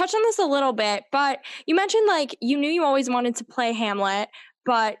 Ian, you touched on this a little bit, but you mentioned, like, you knew you always wanted to play Hamlet,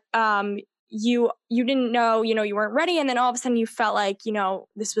 but you didn't know, you weren't ready, and then all of a sudden you felt like,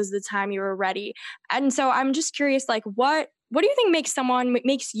 this was the time you were ready. And so I'm just curious, like, what do you think makes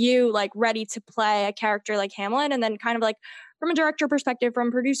you, like, ready to play a character like Hamlet? And then kind of, like, from a director perspective, from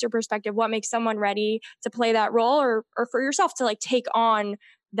a producer perspective, what makes someone ready to play that role, or for yourself to, like, take on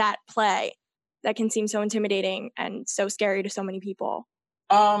that play that can seem so intimidating and so scary to so many people?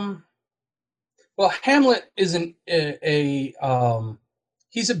 Well, Hamlet isn't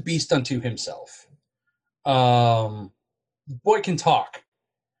he's a beast unto himself. Boy can talk.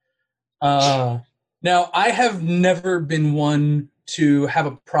 Now, I have never been one to have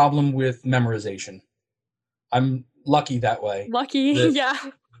a problem with memorization. I'm lucky that way. Yeah.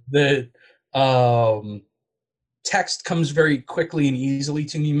 The text comes very quickly and easily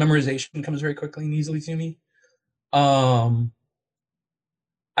to me. Memorization comes very quickly and easily to me. I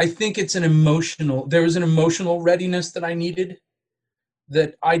think there was an emotional readiness that I needed,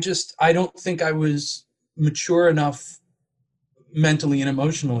 that I don't think I was mature enough mentally and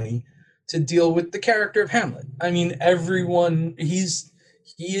emotionally to deal with the character of Hamlet. I mean, he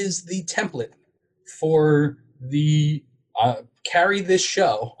is the template for the carry this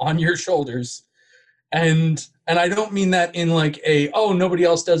show on your shoulders. And I don't mean that in like nobody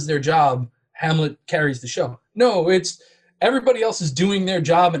else does their job, Hamlet carries the show. No, it's everybody else is doing their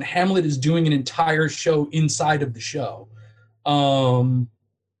job, and Hamlet is doing an entire show inside of the show.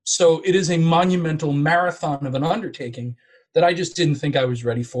 So it is a monumental marathon of an undertaking that I just didn't think I was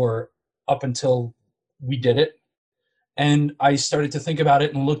ready for up until we did it. And I started to think about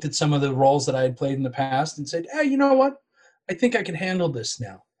it and looked at some of the roles that I had played in the past and said, hey, you know what? I think I can handle this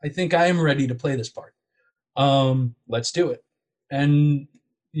now. I think I am ready to play this part. Let's do it. And,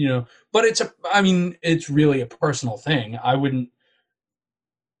 but it's really a personal thing. I wouldn't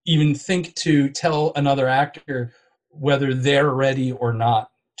even think to tell another actor whether they're ready or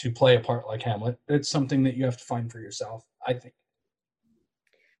not to play a part like Hamlet. It's something that you have to find for yourself, I think.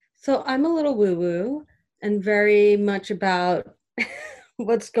 So I'm a little woo-woo and very much about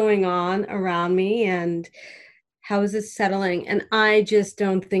what's going on around me and how is it settling. And I just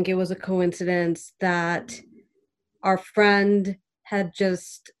don't think it was a coincidence that our friend had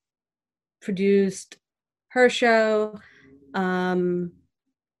just produced her show. And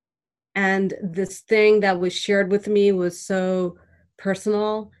this thing that was shared with me was so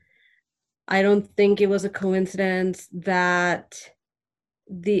personal. I don't think it was a coincidence that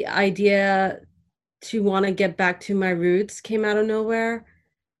the idea to want to get back to my roots came out of nowhere,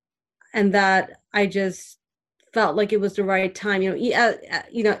 and that I just felt like it was the right time. Ian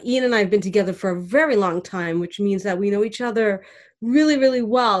and I have been together for a very long time, which means that we know each other really, really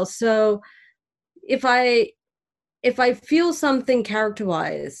well. So if I feel something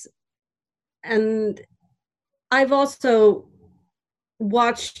character-wise, and I've also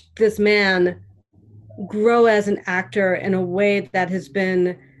watched this man grow as an actor in a way that has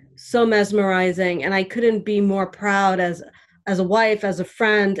been so mesmerizing, and I couldn't be more proud as a wife, as a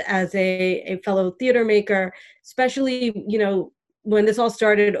friend, as a fellow theater maker, especially when this all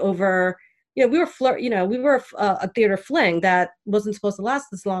started over. We were a theater fling that wasn't supposed to last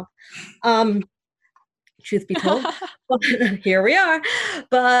this long, truth be told. But here we are.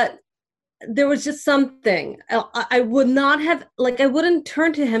 But there was just something. I would not have, I wouldn't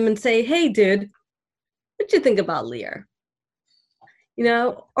turn to him and say, "Hey dude, what you think about Lear?"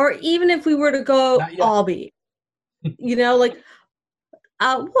 Or even if we were to go Albee,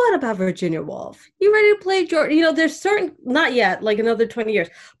 what about Virginia Woolf? You ready to play George? There's certain, not yet, like another 20 years,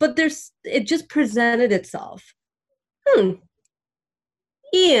 but it just presented itself.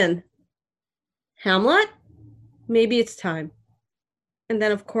 Ian, Hamlet, maybe it's time. And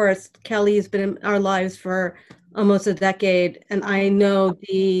then, of course, Kelly has been in our lives for almost a decade, and I know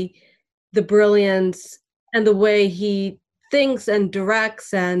the brilliance and the way he thinks and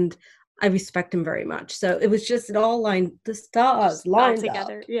directs, and I respect him very much. So it was just, the stars lined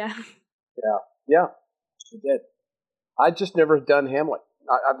together. up. Yeah. Yeah, she did. I just never done Hamlet.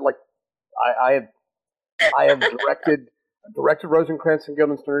 I have directed Rosencrantz and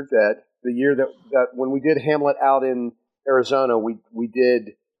Guildenstern are Dead. The year that when we did Hamlet out in Arizona, we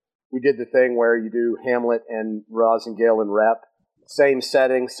did the thing where you do Hamlet and Rosengale and Rep, same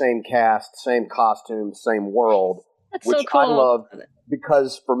setting, same cast, same costumes, same world. That's which so cool. I loved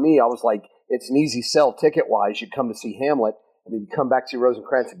because for me, I was like, it's an easy sell ticket wise. You come to see Hamlet, and then you come back to see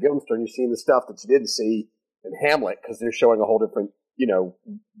Rosencrantz and Guildenstern, you're seeing the stuff that you didn't see in Hamlet because they're showing a whole different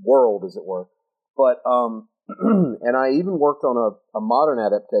world, as it were. But and I even worked on a modern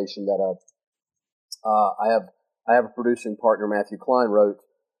adaptation that I have a producing partner, Matthew Klein, wrote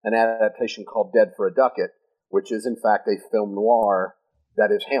an adaptation called Dead for a Ducat, which is in fact a film noir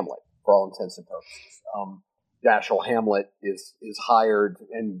that is Hamlet for all intents and purposes. Dashiell Hamlet is hired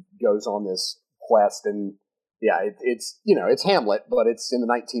and goes on this quest, and it's Hamlet, but it's in the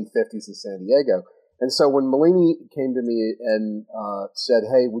 1950s in San Diego. And so when Malini came to me and said,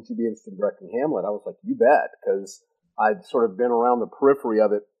 "Hey, would you be interested in directing Hamlet?" I was like, "You bet," because I'd sort of been around the periphery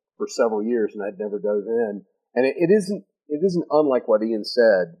of it for several years, and I'd never dove in. And it isn't unlike what Ian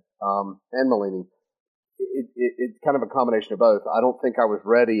said and Malini. It's kind of a combination of both. I don't think I was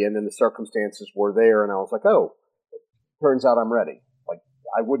ready, and then the circumstances were there, and I was like, "Oh, turns out I'm ready." Like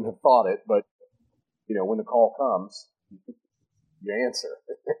I wouldn't have thought it, but when the call comes, you answer.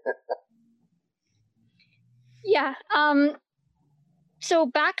 Yeah. So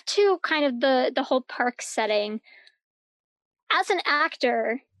back to kind of the whole park setting. As an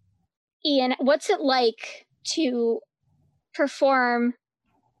actor, Ian, what's it like to perform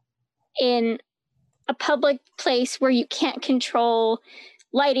in a public place where you can't control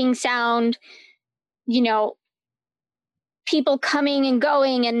lighting, sound, people coming and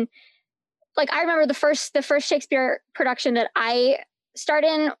going? And I remember the first Shakespeare production that I starred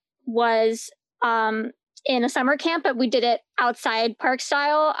in was in a summer camp, but we did it outside park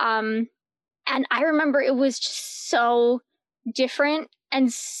style. And I remember it was just so different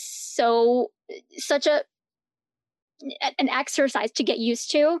and such an exercise to get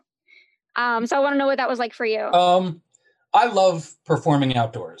used to. So I want to know what that was like for you. I love performing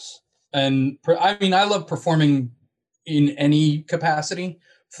outdoors, and I love performing in any capacity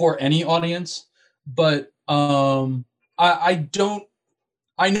for any audience, but I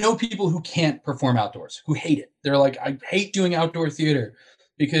know people who can't perform outdoors, who hate it. They're like, "I hate doing outdoor theater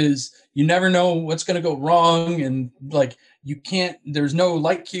because you never know what's going to go wrong. And there's no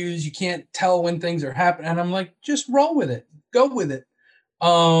light cues. You can't tell when things are happening." And I'm like, just roll with it. Go with it.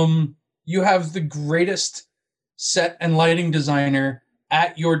 You have the greatest set and lighting designer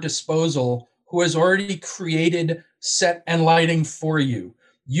at your disposal who has already created set and lighting for you.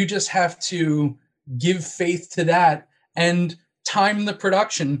 You just have to give faith to that and time the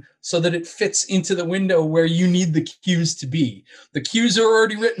production so that it fits into the window where you need the cues to be. The cues are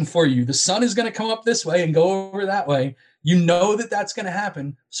already written for you. The sun is going to come up this way and go over that way. You know that that's going to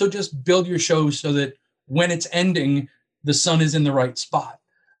happen. So just build your show so that when it's ending, the sun is in the right spot.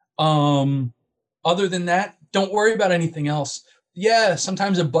 Other than that, don't worry about anything else. Yeah,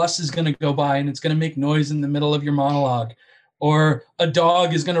 sometimes a bus is going to go by and it's going to make noise in the middle of your monologue, or a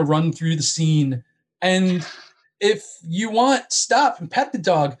dog is going to run through the scene. And if you want, stop and pet the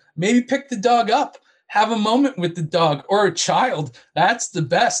dog. Maybe pick the dog up. Have a moment with the dog or a child. That's the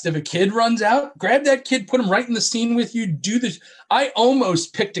best. If a kid runs out, grab that kid, put him right in the scene with you. Do this. I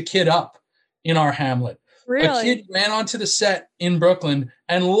almost picked a kid up in our Hamlet. Really? A kid ran onto the set in Brooklyn,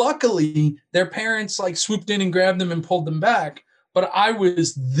 and luckily their parents like swooped in and grabbed them and pulled them back. But I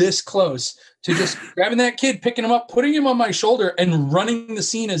was this close to just grabbing that kid, picking him up, putting him on my shoulder, and running the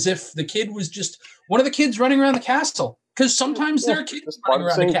scene as if the kid was just one of the kids running around the castle. Because sometimes there are kids running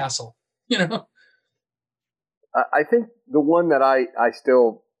around the castle, you know. I think the one that I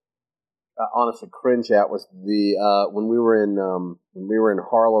still honestly cringe at was the when we were in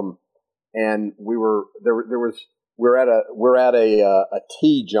Harlem, and we're at a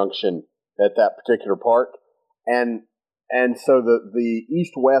T junction at that particular park, and so the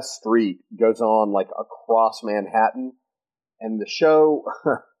east-west street goes on like across Manhattan, and the show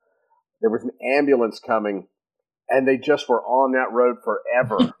there was an ambulance coming, and they just were on that road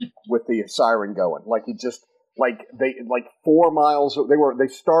forever with the siren going. Like it just. Like 4 miles, they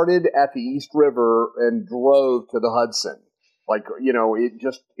started at the East River and drove to the Hudson. Like, you know, it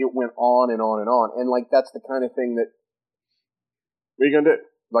went on and on and on. And like, that's the kind of thing that, what are you going to do?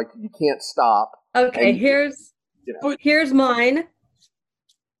 Like, you can't stop. Okay, here's mine.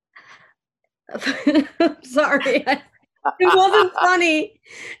 Sorry. It wasn't funny.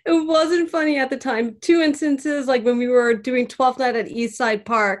 It wasn't funny at the time. 2 instances, like when we were doing 12th Night at East Side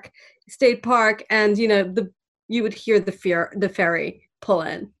Park, State Park, and, you know, you would hear the ferry pull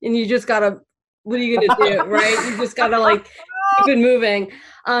in, and you just gotta, what are you gonna do, right? You just gotta like keep it moving.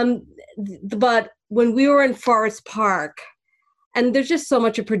 But when we were in Forest Park, and there's just so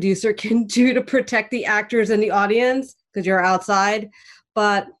much a producer can do to protect the actors and the audience because you're outside.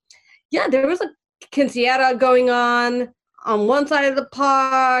 But yeah, there was a quinceañera going on one side of the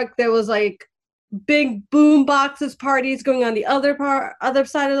park. There was like big boom boxes parties going on the other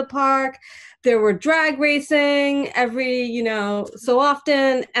side of the park. There were drag racing every, you know, so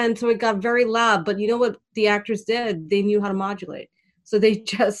often. And so it got very loud. But you know what the actors did? They knew how to modulate. So they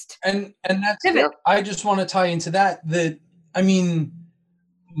just and that's pivot. I just want to tie into that I mean,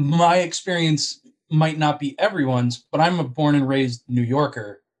 my experience might not be everyone's, but I'm a born and raised New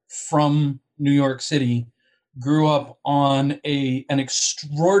Yorker from New York City, grew up on an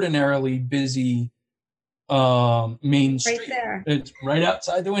extraordinarily busy Main Street. Right there. It's right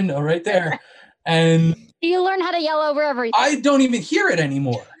outside the window, right there. And you learn how to yell over everything. I don't even hear it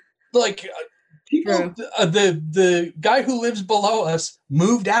anymore. Like people, the guy who lives below us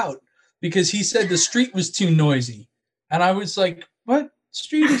moved out because he said the street was too noisy, and I was like, "What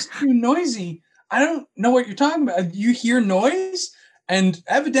street is too noisy? I don't know what you're talking about. You hear noise?" And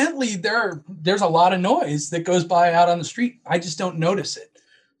evidently, there's a lot of noise that goes by out on the street. I just don't notice it.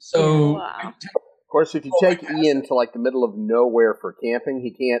 So. Wow. Of course, if you take Ian to like the middle of nowhere for camping,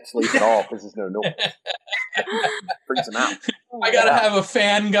 he can't sleep at all because there's no noise. Freaks him out. I gotta have a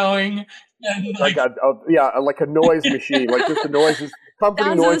fan going, and like a noise machine, like just the noises,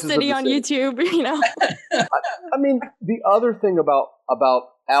 comforting noises. Sounds of the city on YouTube, you know. I mean, the other thing about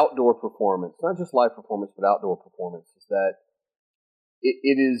outdoor performance, not just live performance, but outdoor performance, is that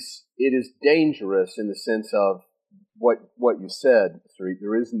it is dangerous in the sense of what you said, Sri.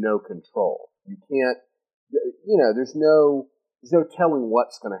 There is no control. You can't, you know, there's no telling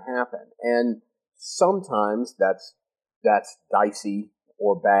what's going to happen. And sometimes that's dicey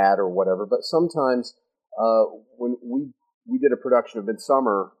or bad or whatever. But sometimes when we did a production of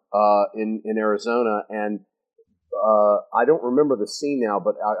Midsummer in Arizona, and I don't remember the scene now,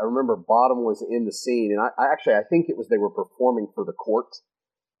 but I remember Bottom was in the scene. And I think it was they were performing for the court.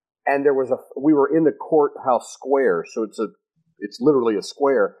 And we were in the courthouse square. So it's literally a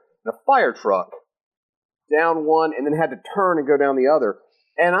square. And a fire truck down one and then had to turn and go down the other.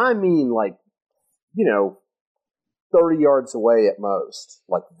 And I mean, like, you know, 30 yards away at most,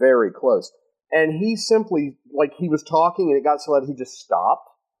 like very close. And he simply, like, he was talking and it got so loud he just stopped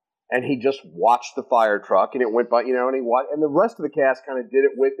and he just watched the fire truck and it went by, you know, and the rest of the cast kind of did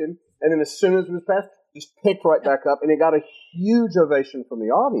it with him. And then as soon as it was past, just picked right back up, and it got a huge ovation from the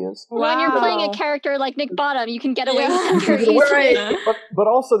audience. Wow. When you're playing a character like Nick Bottom, you can get away with that very easily. But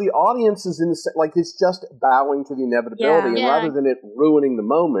also the audience is in the like it's just bowing to the inevitability, and rather than it ruining the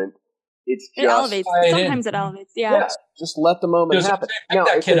moment, it's just elevates. Sometimes it elevates. Yeah, just let the moment happen. Now,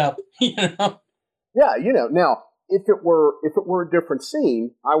 that kid up, you know. Yeah, you know. Now, if it were a different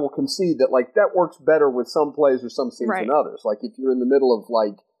scene, I will concede that like that works better with some plays or some scenes than others. Like if you're in the middle of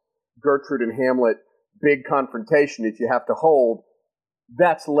like Gertrude and Hamlet. Big confrontation that you have to hold,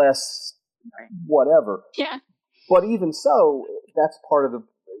 that's less whatever. Yeah. But even so, that's part of the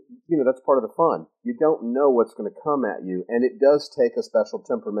fun. You don't know what's going to come at you, and it does take a special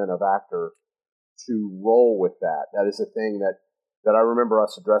temperament of actor to roll with that. That is a thing that I remember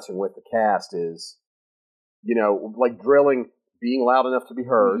us addressing with the cast is, you know, like drilling, being loud enough to be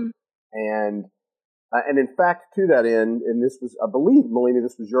heard, and in fact, to that end, and this was, I believe, Malini,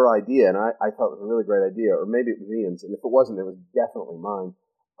 this was your idea, and I thought it was a really great idea, or maybe it was Ian's, and if it wasn't, it was definitely mine.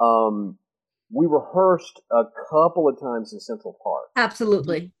 We rehearsed a couple of times in Central Park.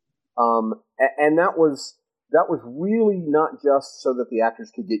 Absolutely. And that was really not just so that the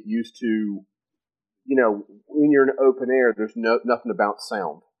actors could get used to, you know, when you're in open air, there's nothing about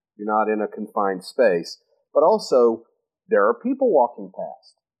sound. You're not in a confined space. But also, there are people walking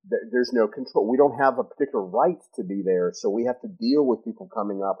past. There's no control. We don't have a particular right to be there, so we have to deal with people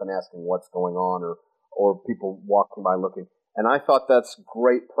coming up and asking what's going on, or people walking by looking. And I thought that's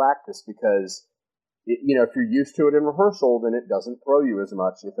great practice because, you know, if you're used to it in rehearsal, then it doesn't throw you as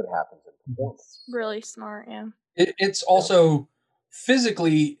much if it happens in performance. Really smart, yeah. It's also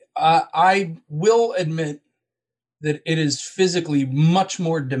physically, I will admit that it is physically much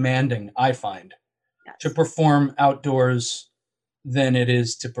more demanding, I find, to perform outdoors than it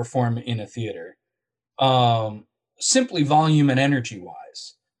is to perform in a theater. Simply volume and energy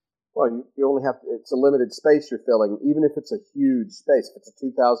wise. Well, you only have to, it's a limited space you're filling, even if it's a huge space. If it's a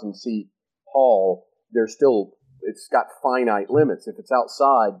 2,000 seat hall, it's got finite limits. If it's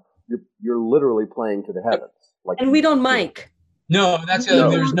outside, you're literally playing to the heavens. Like, and we don't mic. No,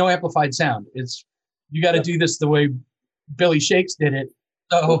 there's no amplified sound. You got to do this the way Billy Shakes did it.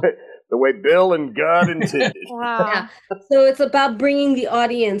 So the way Bill and God intended. Wow. Yeah. So it's about bringing the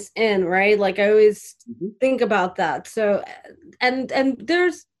audience in, right? Like I always think about that. So, and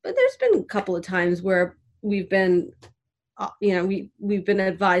there's been a couple of times where we've been, you know, we've been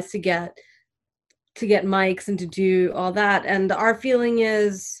advised to get mics and to do all that. And our feeling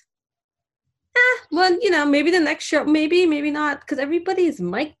is, well, you know, maybe the next show, maybe not, because everybody's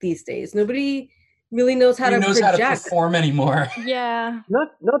mic'd these days. Nobody really knows how to perform anymore. Yeah.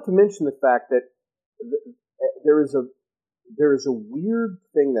 Not to mention the fact that there is a weird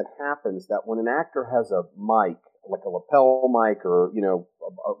thing that happens that when an actor has a mic, like a lapel mic or, you know,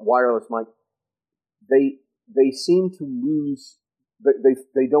 a wireless mic, they seem to lose.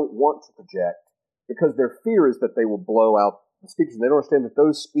 They don't want to project because their fear is that they will blow out the speakers. And they don't understand that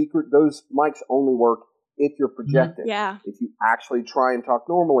those mics only work if you're projecting. Yeah. If you actually try and talk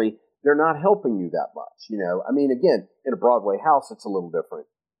normally, they're not helping you that much, you know. I mean, again, in a Broadway house, it's a little different,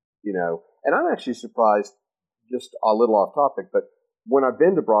 you know. And I'm actually surprised, just a little off topic, but when I've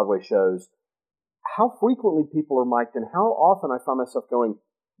been to Broadway shows, how frequently people are mic'd and how often I find myself going,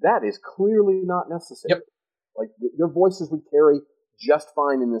 that is clearly not necessary. Yep. Like, their voices would carry just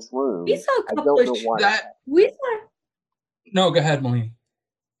fine in this room. We saw I don't know why. No, go ahead, Malini.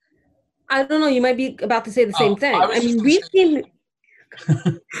 I don't know. You might be about to say the same thing. I mean, we've seen.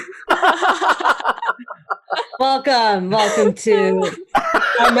 Welcome to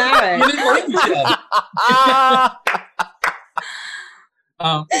our marriage. You didn't like each other.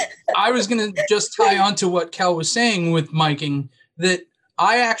 I was going to just tie on to what Kel was saying with miking, that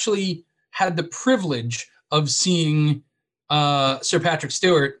I actually had the privilege of seeing Sir Patrick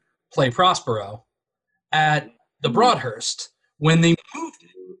Stewart play Prospero at the Broadhurst when they moved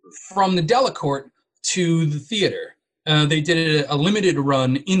from the Delacorte to the theater. They did a limited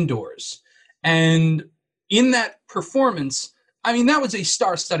run indoors. And in that performance, I mean, that was a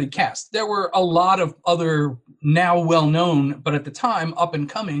star-studded cast. There were a lot of other now well-known, but at the time,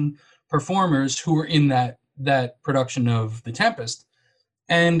 up-and-coming performers who were in that production of The Tempest.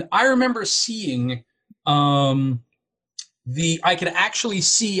 And I remember seeing I could actually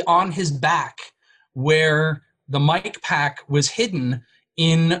see on his back where the mic pack was hidden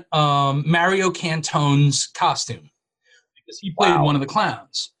in Mario Cantone's costume, because he played one of the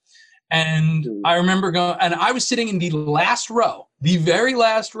clowns. And I remember going, and I was sitting in the last row, the very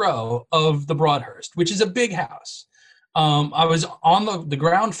last row of the Broadhurst, which is a big house. I was on the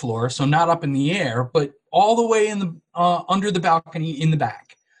ground floor, so not up in the air, but all the way in the under the balcony in the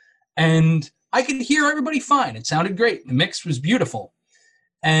back. And I could hear everybody fine. It sounded great. The mix was beautiful.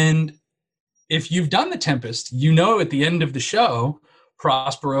 And if you've done The Tempest, you know at the end of the show,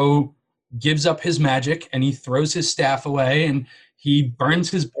 Prospero gives up his magic and he throws his staff away and he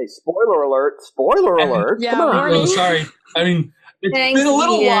burns his... Hey, spoiler alert. Spoiler alert. Yeah, Come on. warning. Oh, sorry. I mean, it's Thanks, been a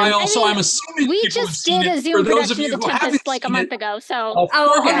little Ian. while, I so mean, I'm assuming we people have just seen did a it. Zoom For those of production you of The who haven't Tempest like a seen month it, ago, so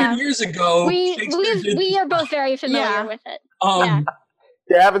 400 okay. years ago, Shakespeare did we are both very familiar Yeah. with it.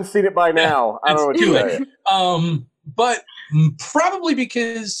 You haven't seen it by now. I don't know what to do tell it. you. But probably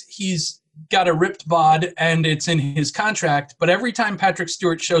because he's got a ripped bod and it's in his contract, but every time Patrick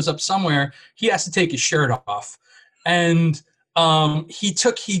Stewart shows up somewhere, he has to take his shirt off. And he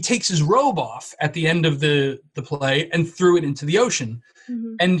takes his robe off at the end of the play and threw it into the ocean.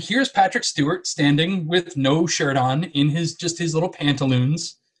 Mhm. And here's Patrick Stewart standing with no shirt on in his little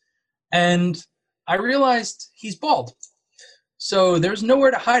pantaloons. And I realized he's bald. So there's nowhere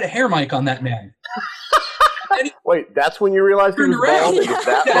to hide a hair mic on that man. Wait, that's when you realized he was bald? It was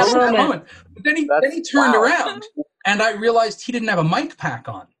that Yes, moment? that moment. But then he turned around and I realized he didn't have a mic pack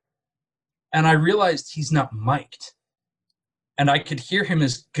on. And I realized he's not mic'd. And I could hear him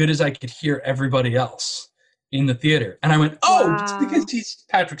as good as I could hear everybody else in the theater. And I went, it's because he's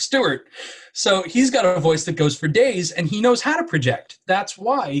Patrick Stewart. So he's got a voice that goes for days and he knows how to project. That's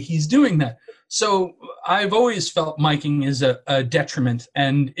why he's doing that. So I've always felt miking is a detriment.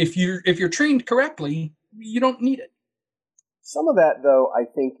 And if you're trained correctly, you don't need it. Some of that, though, I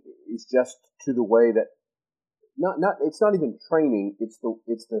think is just to the way that it's not even training. It's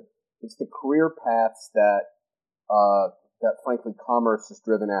the career paths that frankly commerce is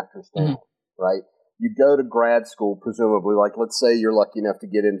driven after down, right? You go to grad school, presumably, like let's say you're lucky enough to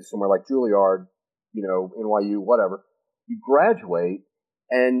get into somewhere like Juilliard, NYU, whatever. You graduate,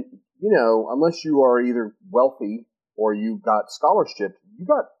 and unless you are either wealthy or you got scholarships, you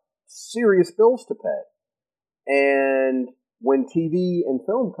got serious bills to pay. And when TV and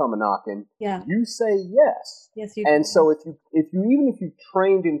film come a knocking, you say yes. Yes, you and do. so if you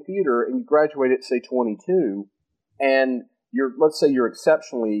trained in theater and you graduate at say 22, and let's say you're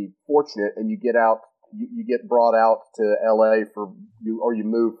exceptionally fortunate and you get out, you get brought out to LA or you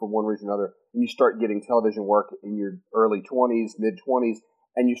move for one reason or another, and you start getting television work in your early 20s, mid 20s,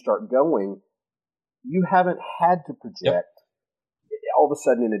 and you start going, you haven't had to project all of a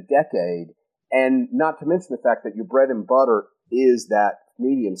sudden in a decade. And not to mention the fact that your bread and butter is that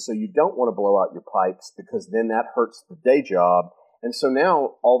medium. So you don't want to blow out your pipes because then that hurts the day job. And so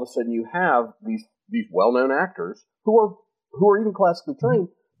now all of a sudden you have these well-known actors who are even classically trained,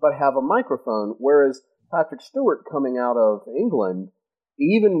 but have a microphone. Whereas Patrick Stewart coming out of England,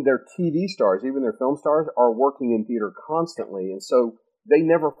 even their TV stars, even their film stars are working in theater constantly. And so they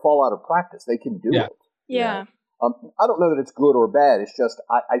never fall out of practice. They can do it. Yeah. I don't know that it's good or bad. It's just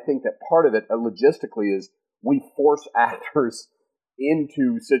I think that part of it logistically is we force actors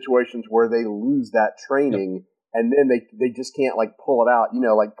into situations where they lose that training, and then they just can't pull it out.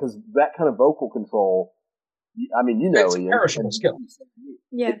 Because that kind of vocal control. I mean, it's Ian, a perishable skill.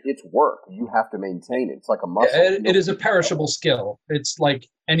 It's work. You have to maintain it. It's like a muscle. It is a perishable skill. It's like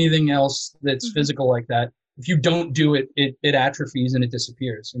anything else that's physical like that. If you don't do it, it atrophies and it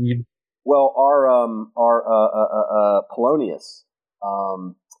disappears. And well, our Polonius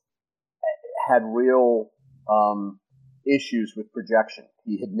had real issues with projection.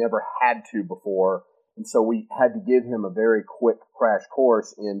 He had never had to before, and so we had to give him a very quick crash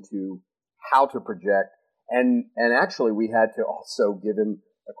course into how to project. And actually, we had to also give him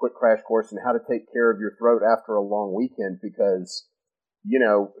a quick crash course in how to take care of your throat after a long weekend because, he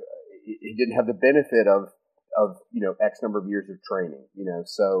didn't have the benefit of X number of years of training,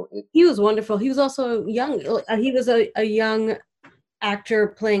 so he was wonderful. He was also young. He was a young actor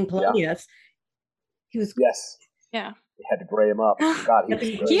playing Polonius. He was. Yes. Yeah. We had to gray him up. God, he was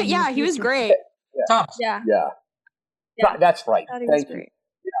great. He was great. Yeah. God, that's right. Thank you. Great.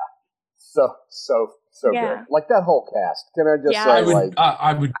 Yeah. So good. Like that whole cast. Can I just say,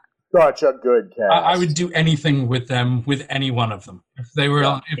 I would. Such a good cast. I would do anything with them, with any one of them. If they were,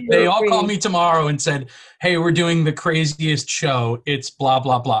 if they all called me tomorrow and said, "Hey, we're doing the craziest show. It's blah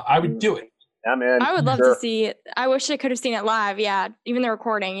blah blah," I would do it. Yeah, man. I would love to see it. I wish I could have seen it live. Yeah, even the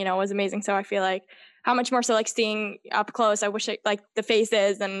recording, was amazing. So I feel like how much more so seeing up close. I wish the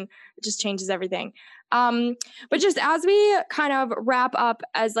faces and it just changes everything. But just as we kind of wrap up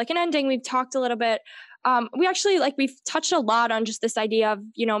as an ending, we've talked a little bit. We actually we've touched a lot on just this idea of,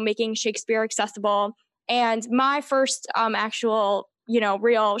 making Shakespeare accessible. And my first actual,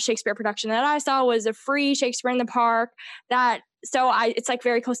 real Shakespeare production that I saw was a free Shakespeare in the Park that so it's like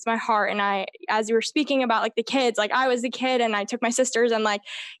very close to my heart. And as you were speaking about like the kids, like I was a kid and I took my sisters and like,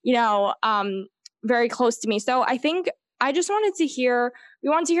 very close to me. So I think we wanted to hear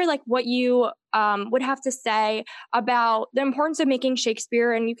like what you would have to say about the importance of making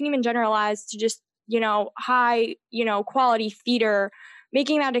Shakespeare, and you can even generalize to just, high, quality theater,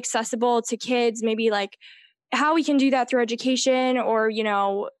 making that accessible to kids, maybe like how we can do that through education, or,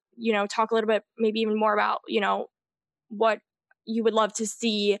 talk a little bit, maybe even more about, what you would love to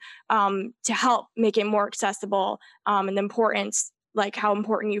see to help make it more accessible, and the importance, like how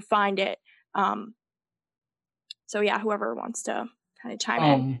important you find it. So yeah, whoever wants to kind of chime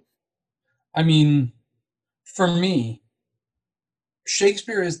in. I mean, for me,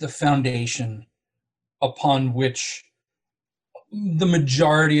 Shakespeare is the foundation upon which the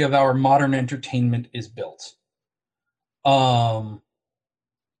majority of our modern entertainment is built. The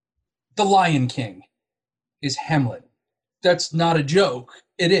Lion King is Hamlet. That's not a joke.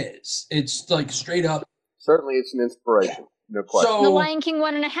 It is. It's like straight up. Certainly, it's an inspiration. No question. So, The Lion King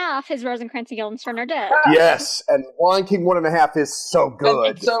 1.5 is Rosencrantz and Guildenstern are dead. Yes, and Lion King 1.5 is so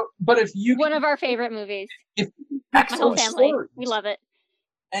good. But if you one of our favorite movies. If my whole family, stories, we love it.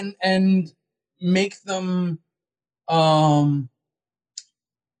 And make them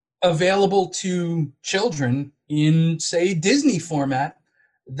available to children in, say, Disney format,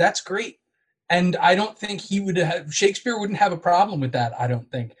 that's great. And I don't think Shakespeare wouldn't have a problem with that, I don't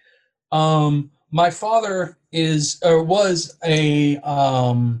think. My father was a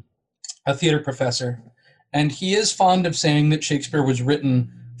theater professor, and he is fond of saying that Shakespeare was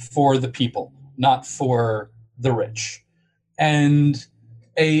written for the people, not for the rich. And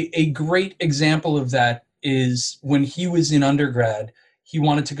a great example of that is when he was in undergrad, he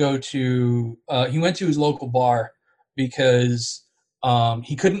wanted to go to, he went to his local bar because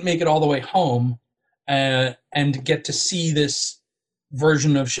he couldn't make it all the way home and get to see this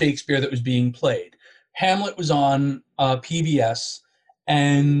version of Shakespeare that was being played. Hamlet was on PBS,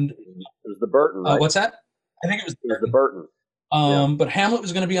 and it was the Burton, right? What's that? I think it was the Burton. But Hamlet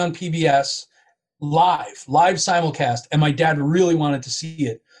was going to be on PBS live simulcast, and my dad really wanted to see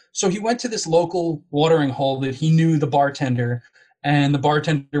it. So he went to this local watering hole that he knew the bartender, and the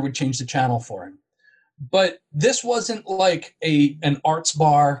bartender would change the channel for him. But this wasn't like an arts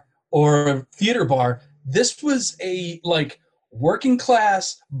bar or a theater bar. This was a like working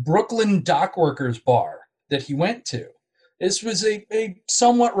class Brooklyn dock workers bar that he went to. This was a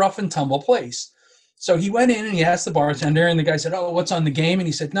somewhat rough and tumble place. So he went in and he asked the bartender, and the guy said, "Oh, what's on the game?" And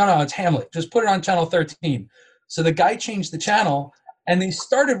he said, No, it's Hamlet. Just put it on channel 13. So the guy changed the channel, and they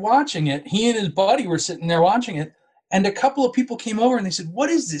started watching it. He and his buddy were sitting there watching it, and a couple of people came over and they said, "What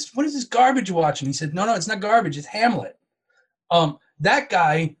is this? What is this garbage you're watching?" He said, No, it's not garbage. It's Hamlet. That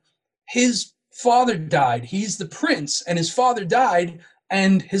guy, his father died. He's the prince, and his father died,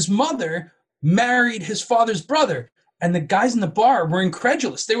 and his mother married his father's brother. And the guys in the bar were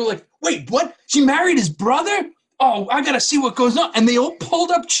incredulous. They were like, "Wait, what? She married his brother? Oh, I got to see what goes on." And they all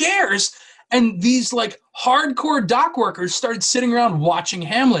pulled up chairs, and these like hardcore dock workers started sitting around watching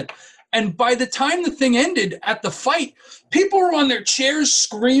Hamlet. And by the time the thing ended at the fight, people were on their chairs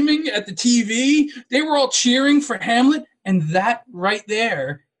screaming at the TV. They were all cheering for Hamlet. And that right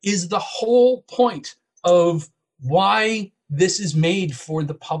there is the whole point of why this is made for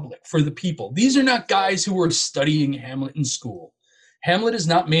the public, for the people. These are not guys who were studying Hamlet in school. Hamlet is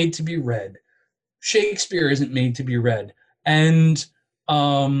not made to be read. Shakespeare isn't made to be read. And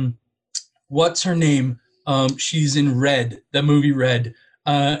what's her name? She's in Red, the movie Red.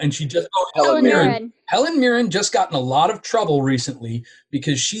 And she just Helen Mirren. Helen Mirren just got in a lot of trouble recently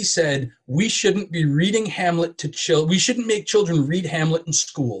because she said we shouldn't be reading Hamlet to children. We shouldn't make children read Hamlet in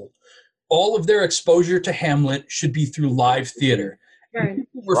school. All of their exposure to Hamlet should be through live theater. Right.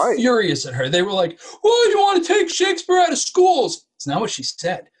 People were furious at her. They were like, "Well, you want to take Shakespeare out of schools?" It's not what she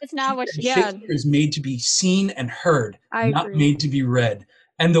said. It's not what she said. Shakespeare is made to be seen and heard, not made to be read.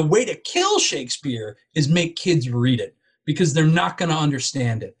 And the way to kill Shakespeare is make kids read it because they're not going to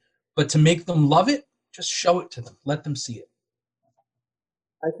understand it. But to make them love it, just show it to them. Let them see it.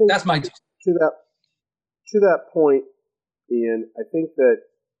 I think that's my to that point, Ian. I think that.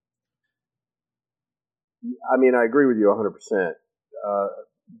 I mean, I agree with you 100%.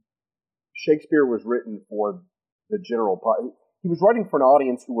 Shakespeare was written for the general public. He was writing for an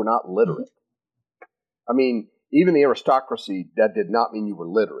audience who were not literate. I mean, even the aristocracy, that did not mean you were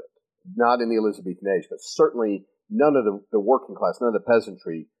literate. Not in the Elizabethan age, but certainly none of the working class, none of the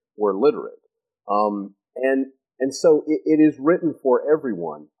peasantry were literate. And so it is written for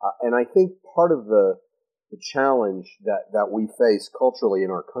everyone. And I think part of the challenge that we face culturally in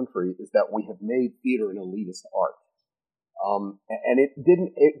our country is that we have made theater an elitist art. And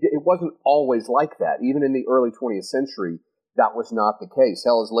it wasn't always like that. Even in the early 20th century, that was not the case.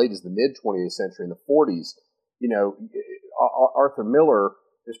 Hell, as late as the mid 20th century, in the 40s, Arthur Miller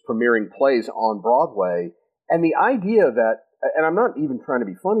is premiering plays on Broadway. And the idea that, and I'm not even trying to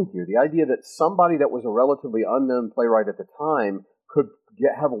be funny here, the idea that somebody that was a relatively unknown playwright at the time could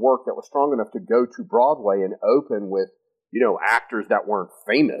have a work that was strong enough to go to Broadway and open with, actors that weren't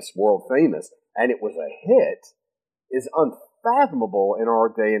famous, world famous, and it was a hit, is unfathomable in our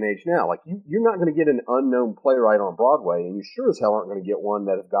day and age now. Like, you're not going to get an unknown playwright on Broadway, and you sure as hell aren't going to get one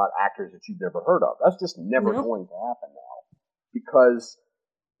that have got actors that you've never heard of. That's just never going to happen now. Because,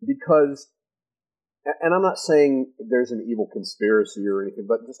 and I'm not saying there's an evil conspiracy or anything,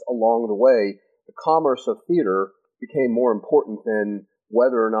 but just along the way, the commerce of theater became more important than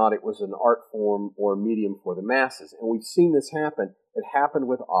whether or not it was an art form or a medium for the masses. And we've seen this happen. It happened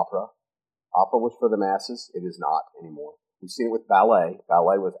with opera. Opera was for the masses. It is not anymore. We've seen it with ballet.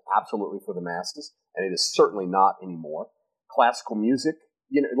 Ballet was absolutely for the masses, and it is certainly not anymore. Classical music,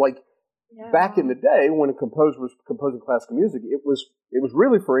 back in the day when a composer was composing classical music, it was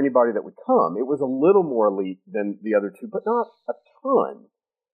really for anybody that would come. It was a little more elite than the other two, but not a ton.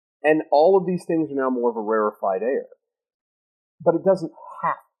 And all of these things are now more of a rarefied air. But it doesn't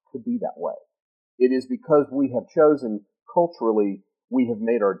have to be that way. It is because we have chosen culturally, we have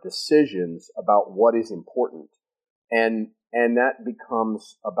made our decisions about what is important. And that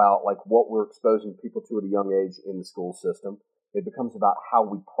becomes about like what we're exposing people to at a young age in the school system. It becomes about how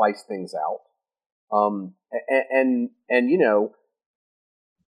we price things out.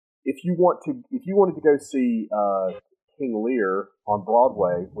 If you wanted to go see King Lear on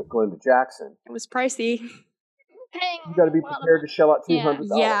Broadway with Glenda Jackson, it was pricey. You got to be prepared to shell out $200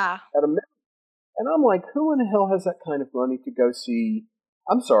 at a minimum. And I'm like, who in the hell has that kind of money to go see?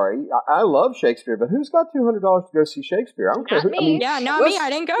 I'm sorry, I love Shakespeare, but who's got $200 to go see Shakespeare? I don't care. Not me. Not me. I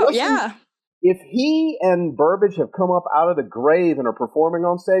didn't go. Listen, if he and Burbage have come up out of the grave and are performing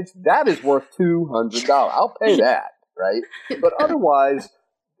on stage, that is worth $200. I'll pay that, right? But otherwise,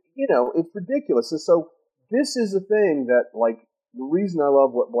 it's ridiculous. And so this is a thing that, like, the reason I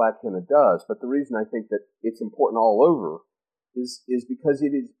love what Black Henna does, but the reason I think that it's important all over is because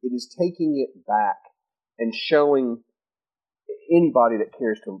it is taking it back and showing anybody that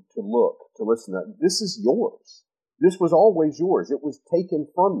cares to look, to listen, that this is yours. This was always yours. It was taken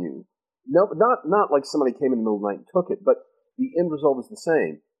from you. No, not like somebody came in the middle of the night and took it, but the end result is the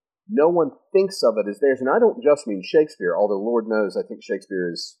same. No one thinks of it as theirs. And I don't just mean Shakespeare, although Lord knows I think Shakespeare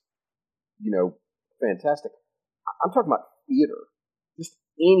is, fantastic. I'm talking about theater. Just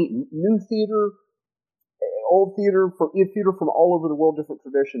any new theater, old theater, theater from all over the world, different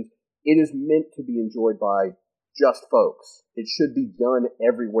traditions. It is meant to be enjoyed by just folks. It should be done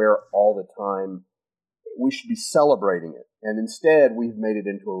everywhere all the time. We should be celebrating it. And instead, we've made it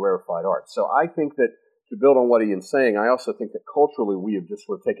into a rarefied art. So I think that, to build on what Ian's saying, I also think that culturally we have just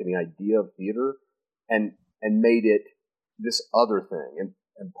sort of taken the idea of theater and made it this other thing.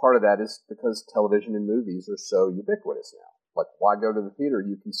 And part of that is because television and movies are so ubiquitous now. Like, why go to the theater?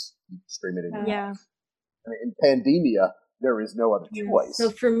 You can stream it in your house. I mean, in pandemia, there is no other choice. So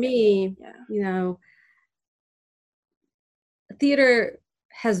for me, theater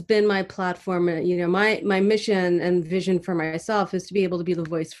has been my platform. My mission and vision for myself is to be able to be the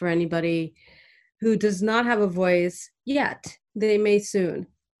voice for anybody who does not have a voice yet. They may soon.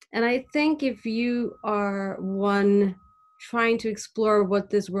 And I think if you are one trying to explore what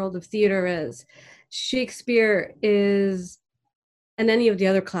this world of theater is, Shakespeare is, and any of the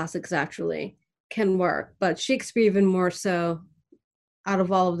other classics actually, can work, but Shakespeare even more so out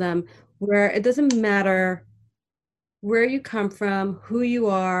of all of them, where it doesn't matter where you come from, who you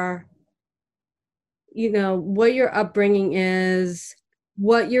are, what your upbringing is,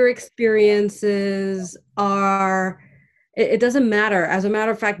 what your experiences are. It doesn't matter. As a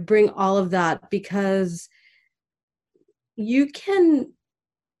matter of fact, bring all of that, because you can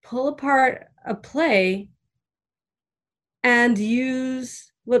pull apart a play and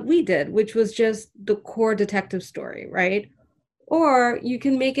use what we did, which was just the core detective story, right? Or you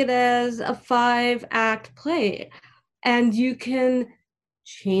can make it as a 5-act play and you can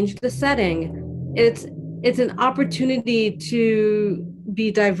change the setting. It's an opportunity to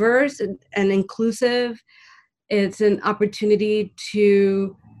be diverse and inclusive. It's an opportunity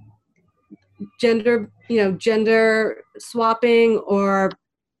to gender swapping, or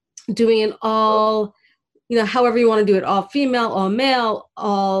doing it all, however you want to do it, all female, all male,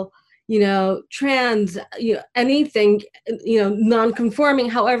 all, trans, anything, non-conforming,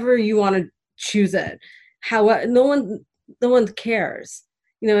 however you want to choose it. No one cares,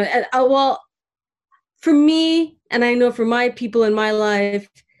 for me, and I know for my people in my life,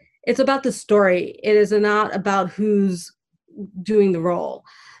 it's about the story. It is not about who's doing the role.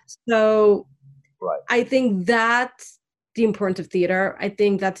 So I think that's the importance of theater. I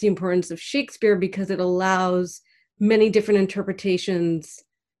think that's the importance of Shakespeare, because it allows many different interpretations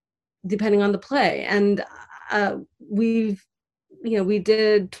depending on the play. And we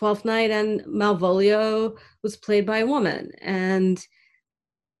did Twelfth Night, and Malvolio was played by a woman, and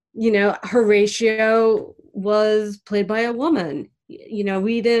Horatio was played by a woman.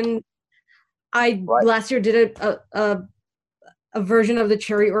 Last year did a version of The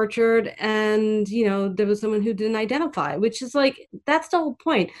Cherry Orchard, and there was someone who didn't identify, which is like, that's the whole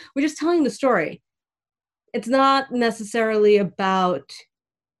point. We're just telling the story. It's not necessarily about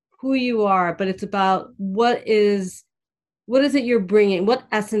who you are, but it's about what is it you're bringing, what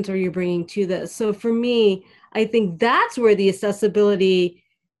essence are you bringing to this. So for me, I think that's where the accessibility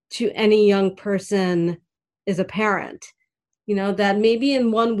to any young person is apparent. That maybe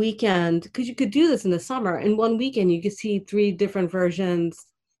in one weekend, because you could do this in the summer, in one weekend you could see 3 different versions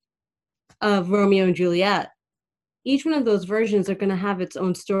of Romeo and Juliet. Each one of those versions are going to have its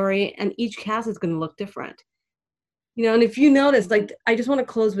own story, and each cast is going to look different. And if you notice, like, I just want to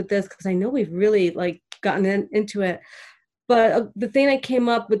close with this, because I know we've really gotten into it, but the thing I came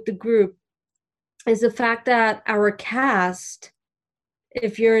up with the group is the fact that our cast,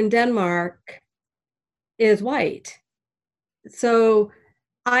 if you're in Denmark, is white. So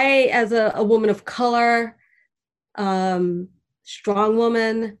I, as a woman of color, strong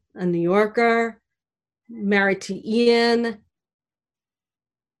woman, a New Yorker, married to Ian,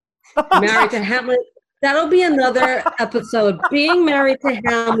 married to Hamlet. That'll be another episode. Being married to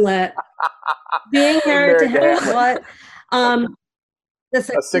Hamlet. Being married to Hamlet. A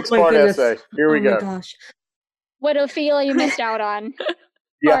 6-part essay. Here we go. Oh my gosh. What Ophelia missed out on.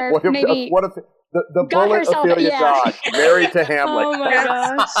 Yeah, what if the bullet Ophelia dodged, married to Hamlet. Oh my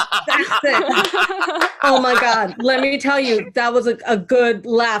gosh. That's it. Oh my God. Let me tell you, that was a good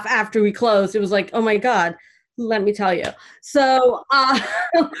laugh after we closed. It was like, oh my God, let me tell you. So, but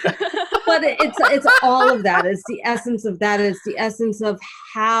it's all of that. It's the essence of that. It's the essence of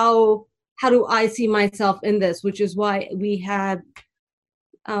how do I see myself in this, which is why we had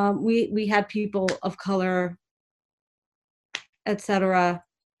people of color, etc.,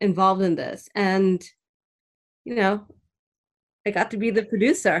 involved in this. And I got to be the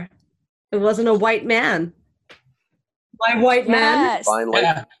producer. It wasn't a white man. My white man. Finally.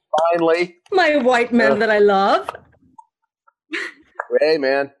 My white man that I love. Hey,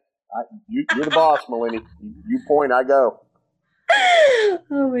 man. You're the boss, Malini. You point, I go.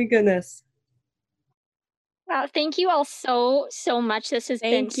 Oh, my goodness. Wow, thank you all so much. This has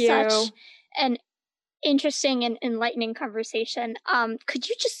been such an interesting and enlightening conversation. Could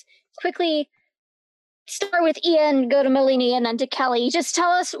you just quickly start with Ian, go to Malini, and then to Kelly? Just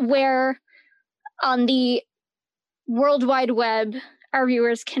tell us where on the World Wide Web our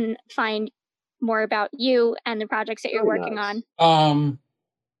viewers can find more about you and the projects that you're working on.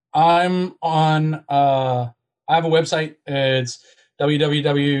 I'm on, I have a website. It's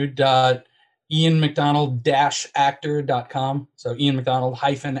www.ianmcdonald-actor.com. So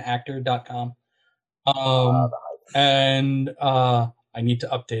ianmcdonald-actor.com. And I need to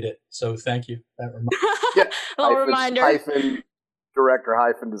update it. So thank you. That reminder. Hyphen director,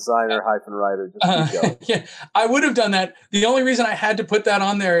 designer, writer. Just keep going. Yeah, I would have done that. The only reason I had to put that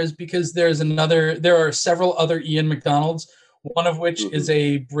on there is because there are several other Ian McDonalds, one of which is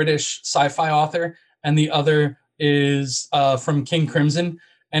a British sci-fi author, and the other is from King Crimson.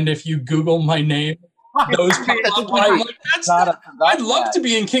 And if you Google my name, those people I'd love to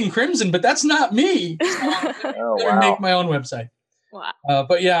be in King Crimson, but that's not me. So I make my own website. Wow.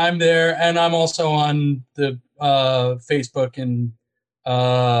 But yeah, I'm there, and I'm also on the Facebook and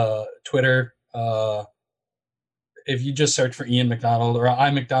Twitter. If you just search for Ian McDonald or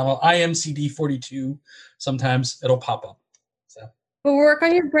iMcDonald, IMCD42, sometimes it'll pop up. So we'll work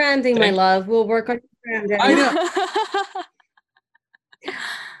on your branding, my love. We'll work on your branding. I know.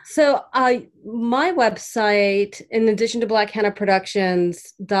 So my website, in addition to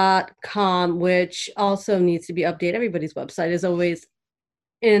blackhannaproductions.com, which also needs to be updated, everybody's website is always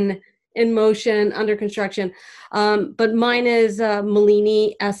in motion, under construction. But mine is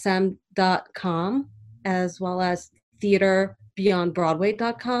malinism.com, as well as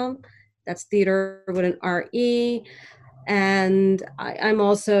theaterbeyondbroadway.com. That's theater with an R-E. And I'm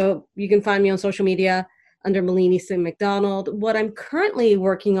also, you can find me on social media under Malini Singh McDonald. What I'm currently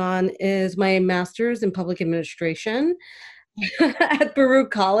working on is my master's in public administration at Baruch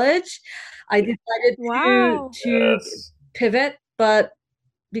College. I decided to pivot, but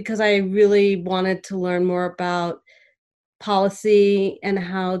because I really wanted to learn more about policy and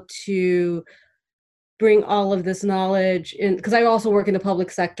how to bring all of this knowledge in, because I also work in the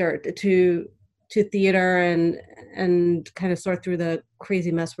public sector, to theater and kind of sort through the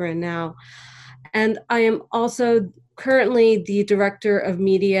crazy mess we're in now. And I am also currently the director of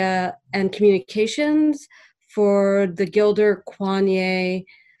media and communications for the Gilder Quanier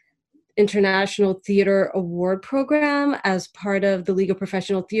International Theater Award Program as part of the League of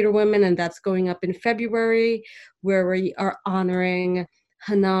Professional Theater Women, and that's going up in February, where we are honoring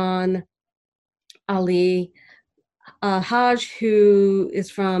Hanan Ali Haj, who is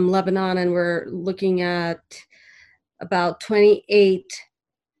from Lebanon, and we're looking at about 28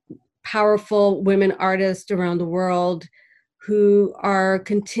 powerful women artists around the world who are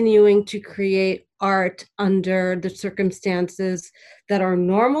continuing to create art under the circumstances that are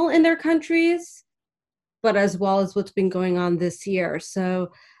normal in their countries, but as well as what's been going on this year.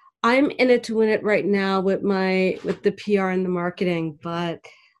 So I'm in it to win it right now with the PR and the marketing. But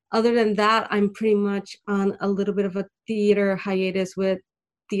other than that, I'm pretty much on a little bit of a theater hiatus with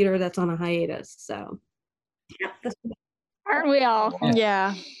theater that's on a hiatus. So aren't we all?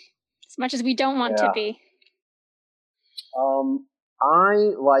 Yeah. As much as we don't want to be.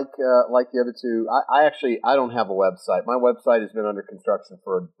 I like the other two. I don't have a website. My website has been under construction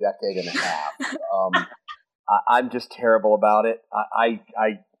for a decade and a half. I'm just terrible about it.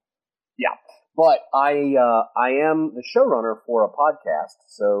 But I am the showrunner for a podcast,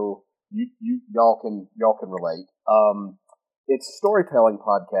 so y'all can relate. It's a storytelling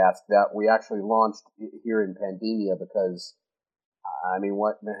podcast that we actually launched here in Pandemia because, I mean,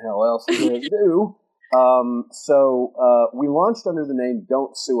 what the hell else can it do? So we launched under the name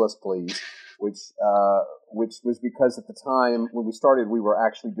Don't Sue Us Please, which was because at the time when we started, we were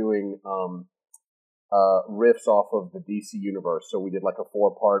actually doing riffs off of the DC universe. So we did like a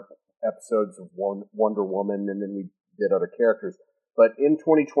 4-part episodes of Wonder Woman, and then we did other characters. But in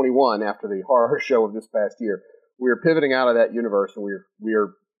 2021, after the horror show of this past year, we are pivoting out of that universe, and we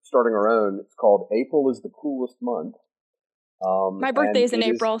are starting our own. It's called April is the Coolest Month. My birthday's in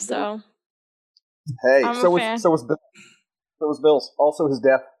April, so. Hey, so was Bill's. Also his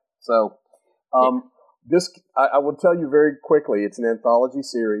death. So, this I will tell you very quickly. It's an anthology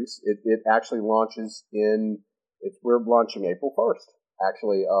series. It actually launches we're launching April 1st,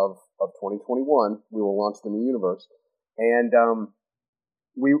 actually, of 2021. We will launch the new universe, and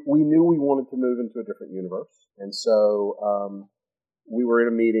we knew we wanted to move into a different universe, and so we were in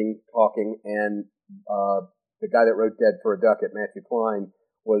a meeting talking, and the guy that wrote Dead for a Ducat, Matthew Klein,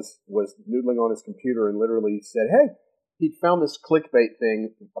 was noodling on his computer and literally said, hey, he'd found this clickbait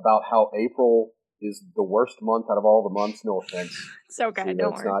thing about how April is the worst month out of all the months. No offense. It's okay,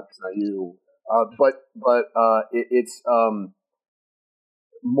 don't worry. It's not you. But it's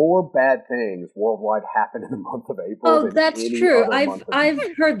more bad things worldwide happen in the month of April. Oh, that's true. I've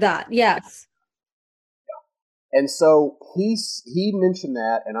heard that. Yes. Yeah. And so he mentioned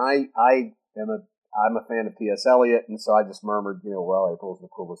that, and I'm a fan of T.S. Eliot, and so I just murmured, well, April's the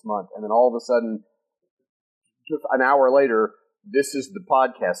coolest month. And then all of a sudden, just an hour later, this is the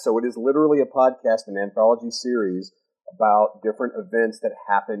podcast. So it is literally a podcast, an anthology series about different events that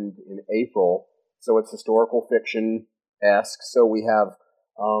happened in April. So it's historical fiction-esque. So we have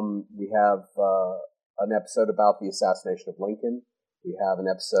an episode about the assassination of Lincoln. We have an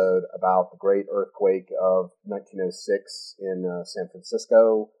episode about the great earthquake of 1906 in San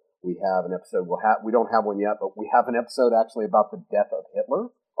Francisco. We have an episode, we don't have one yet, but we have an episode actually about the death of Hitler,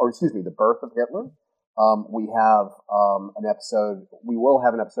 the birth of Hitler. We will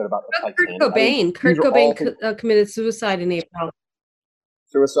have an episode about the Titanic. Kurt Cobain committed suicide in April.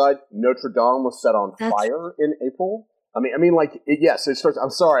 Suicide? Notre Dame was set on fire in April? Yes, it starts.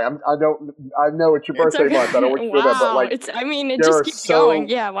 I'm sorry. I know it's your birthday month. I don't want you to feel that, but it just keeps going.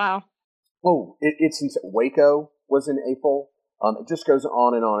 Yeah, wow. Oh, it's insane. Waco was in April. It just goes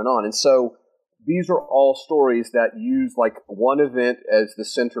on and on and on. And so these are all stories that use like one event as the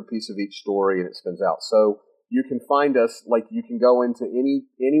centerpiece of each story, and it spins out. So you can find us, you can go into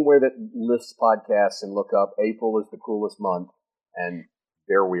anywhere that lists podcasts and look up April is the coolest month, and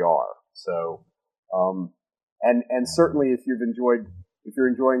there we are. So, and certainly if you're enjoying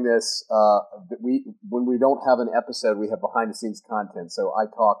this, when we don't have an episode, we have behind the scenes content. So I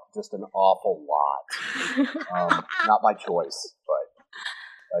talk just an awful lot, not by choice, but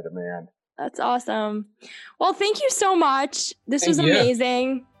by demand. That's awesome. Well, thank you so much. This was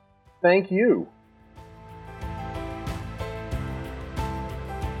amazing. Thank you.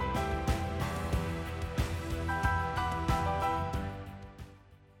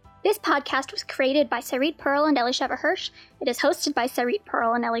 This podcast was created by Sarit Pearl and Elisheva Hirsch. It is hosted by Sarit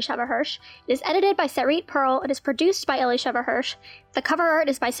Pearl and Elisheva Hirsch. It is edited by Sarit Pearl. It is produced by Elisheva Hirsch. The cover art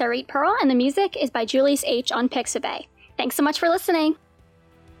is by Sarit Pearl, and the music is by Julius H. on Pixabay. Thanks so much for listening.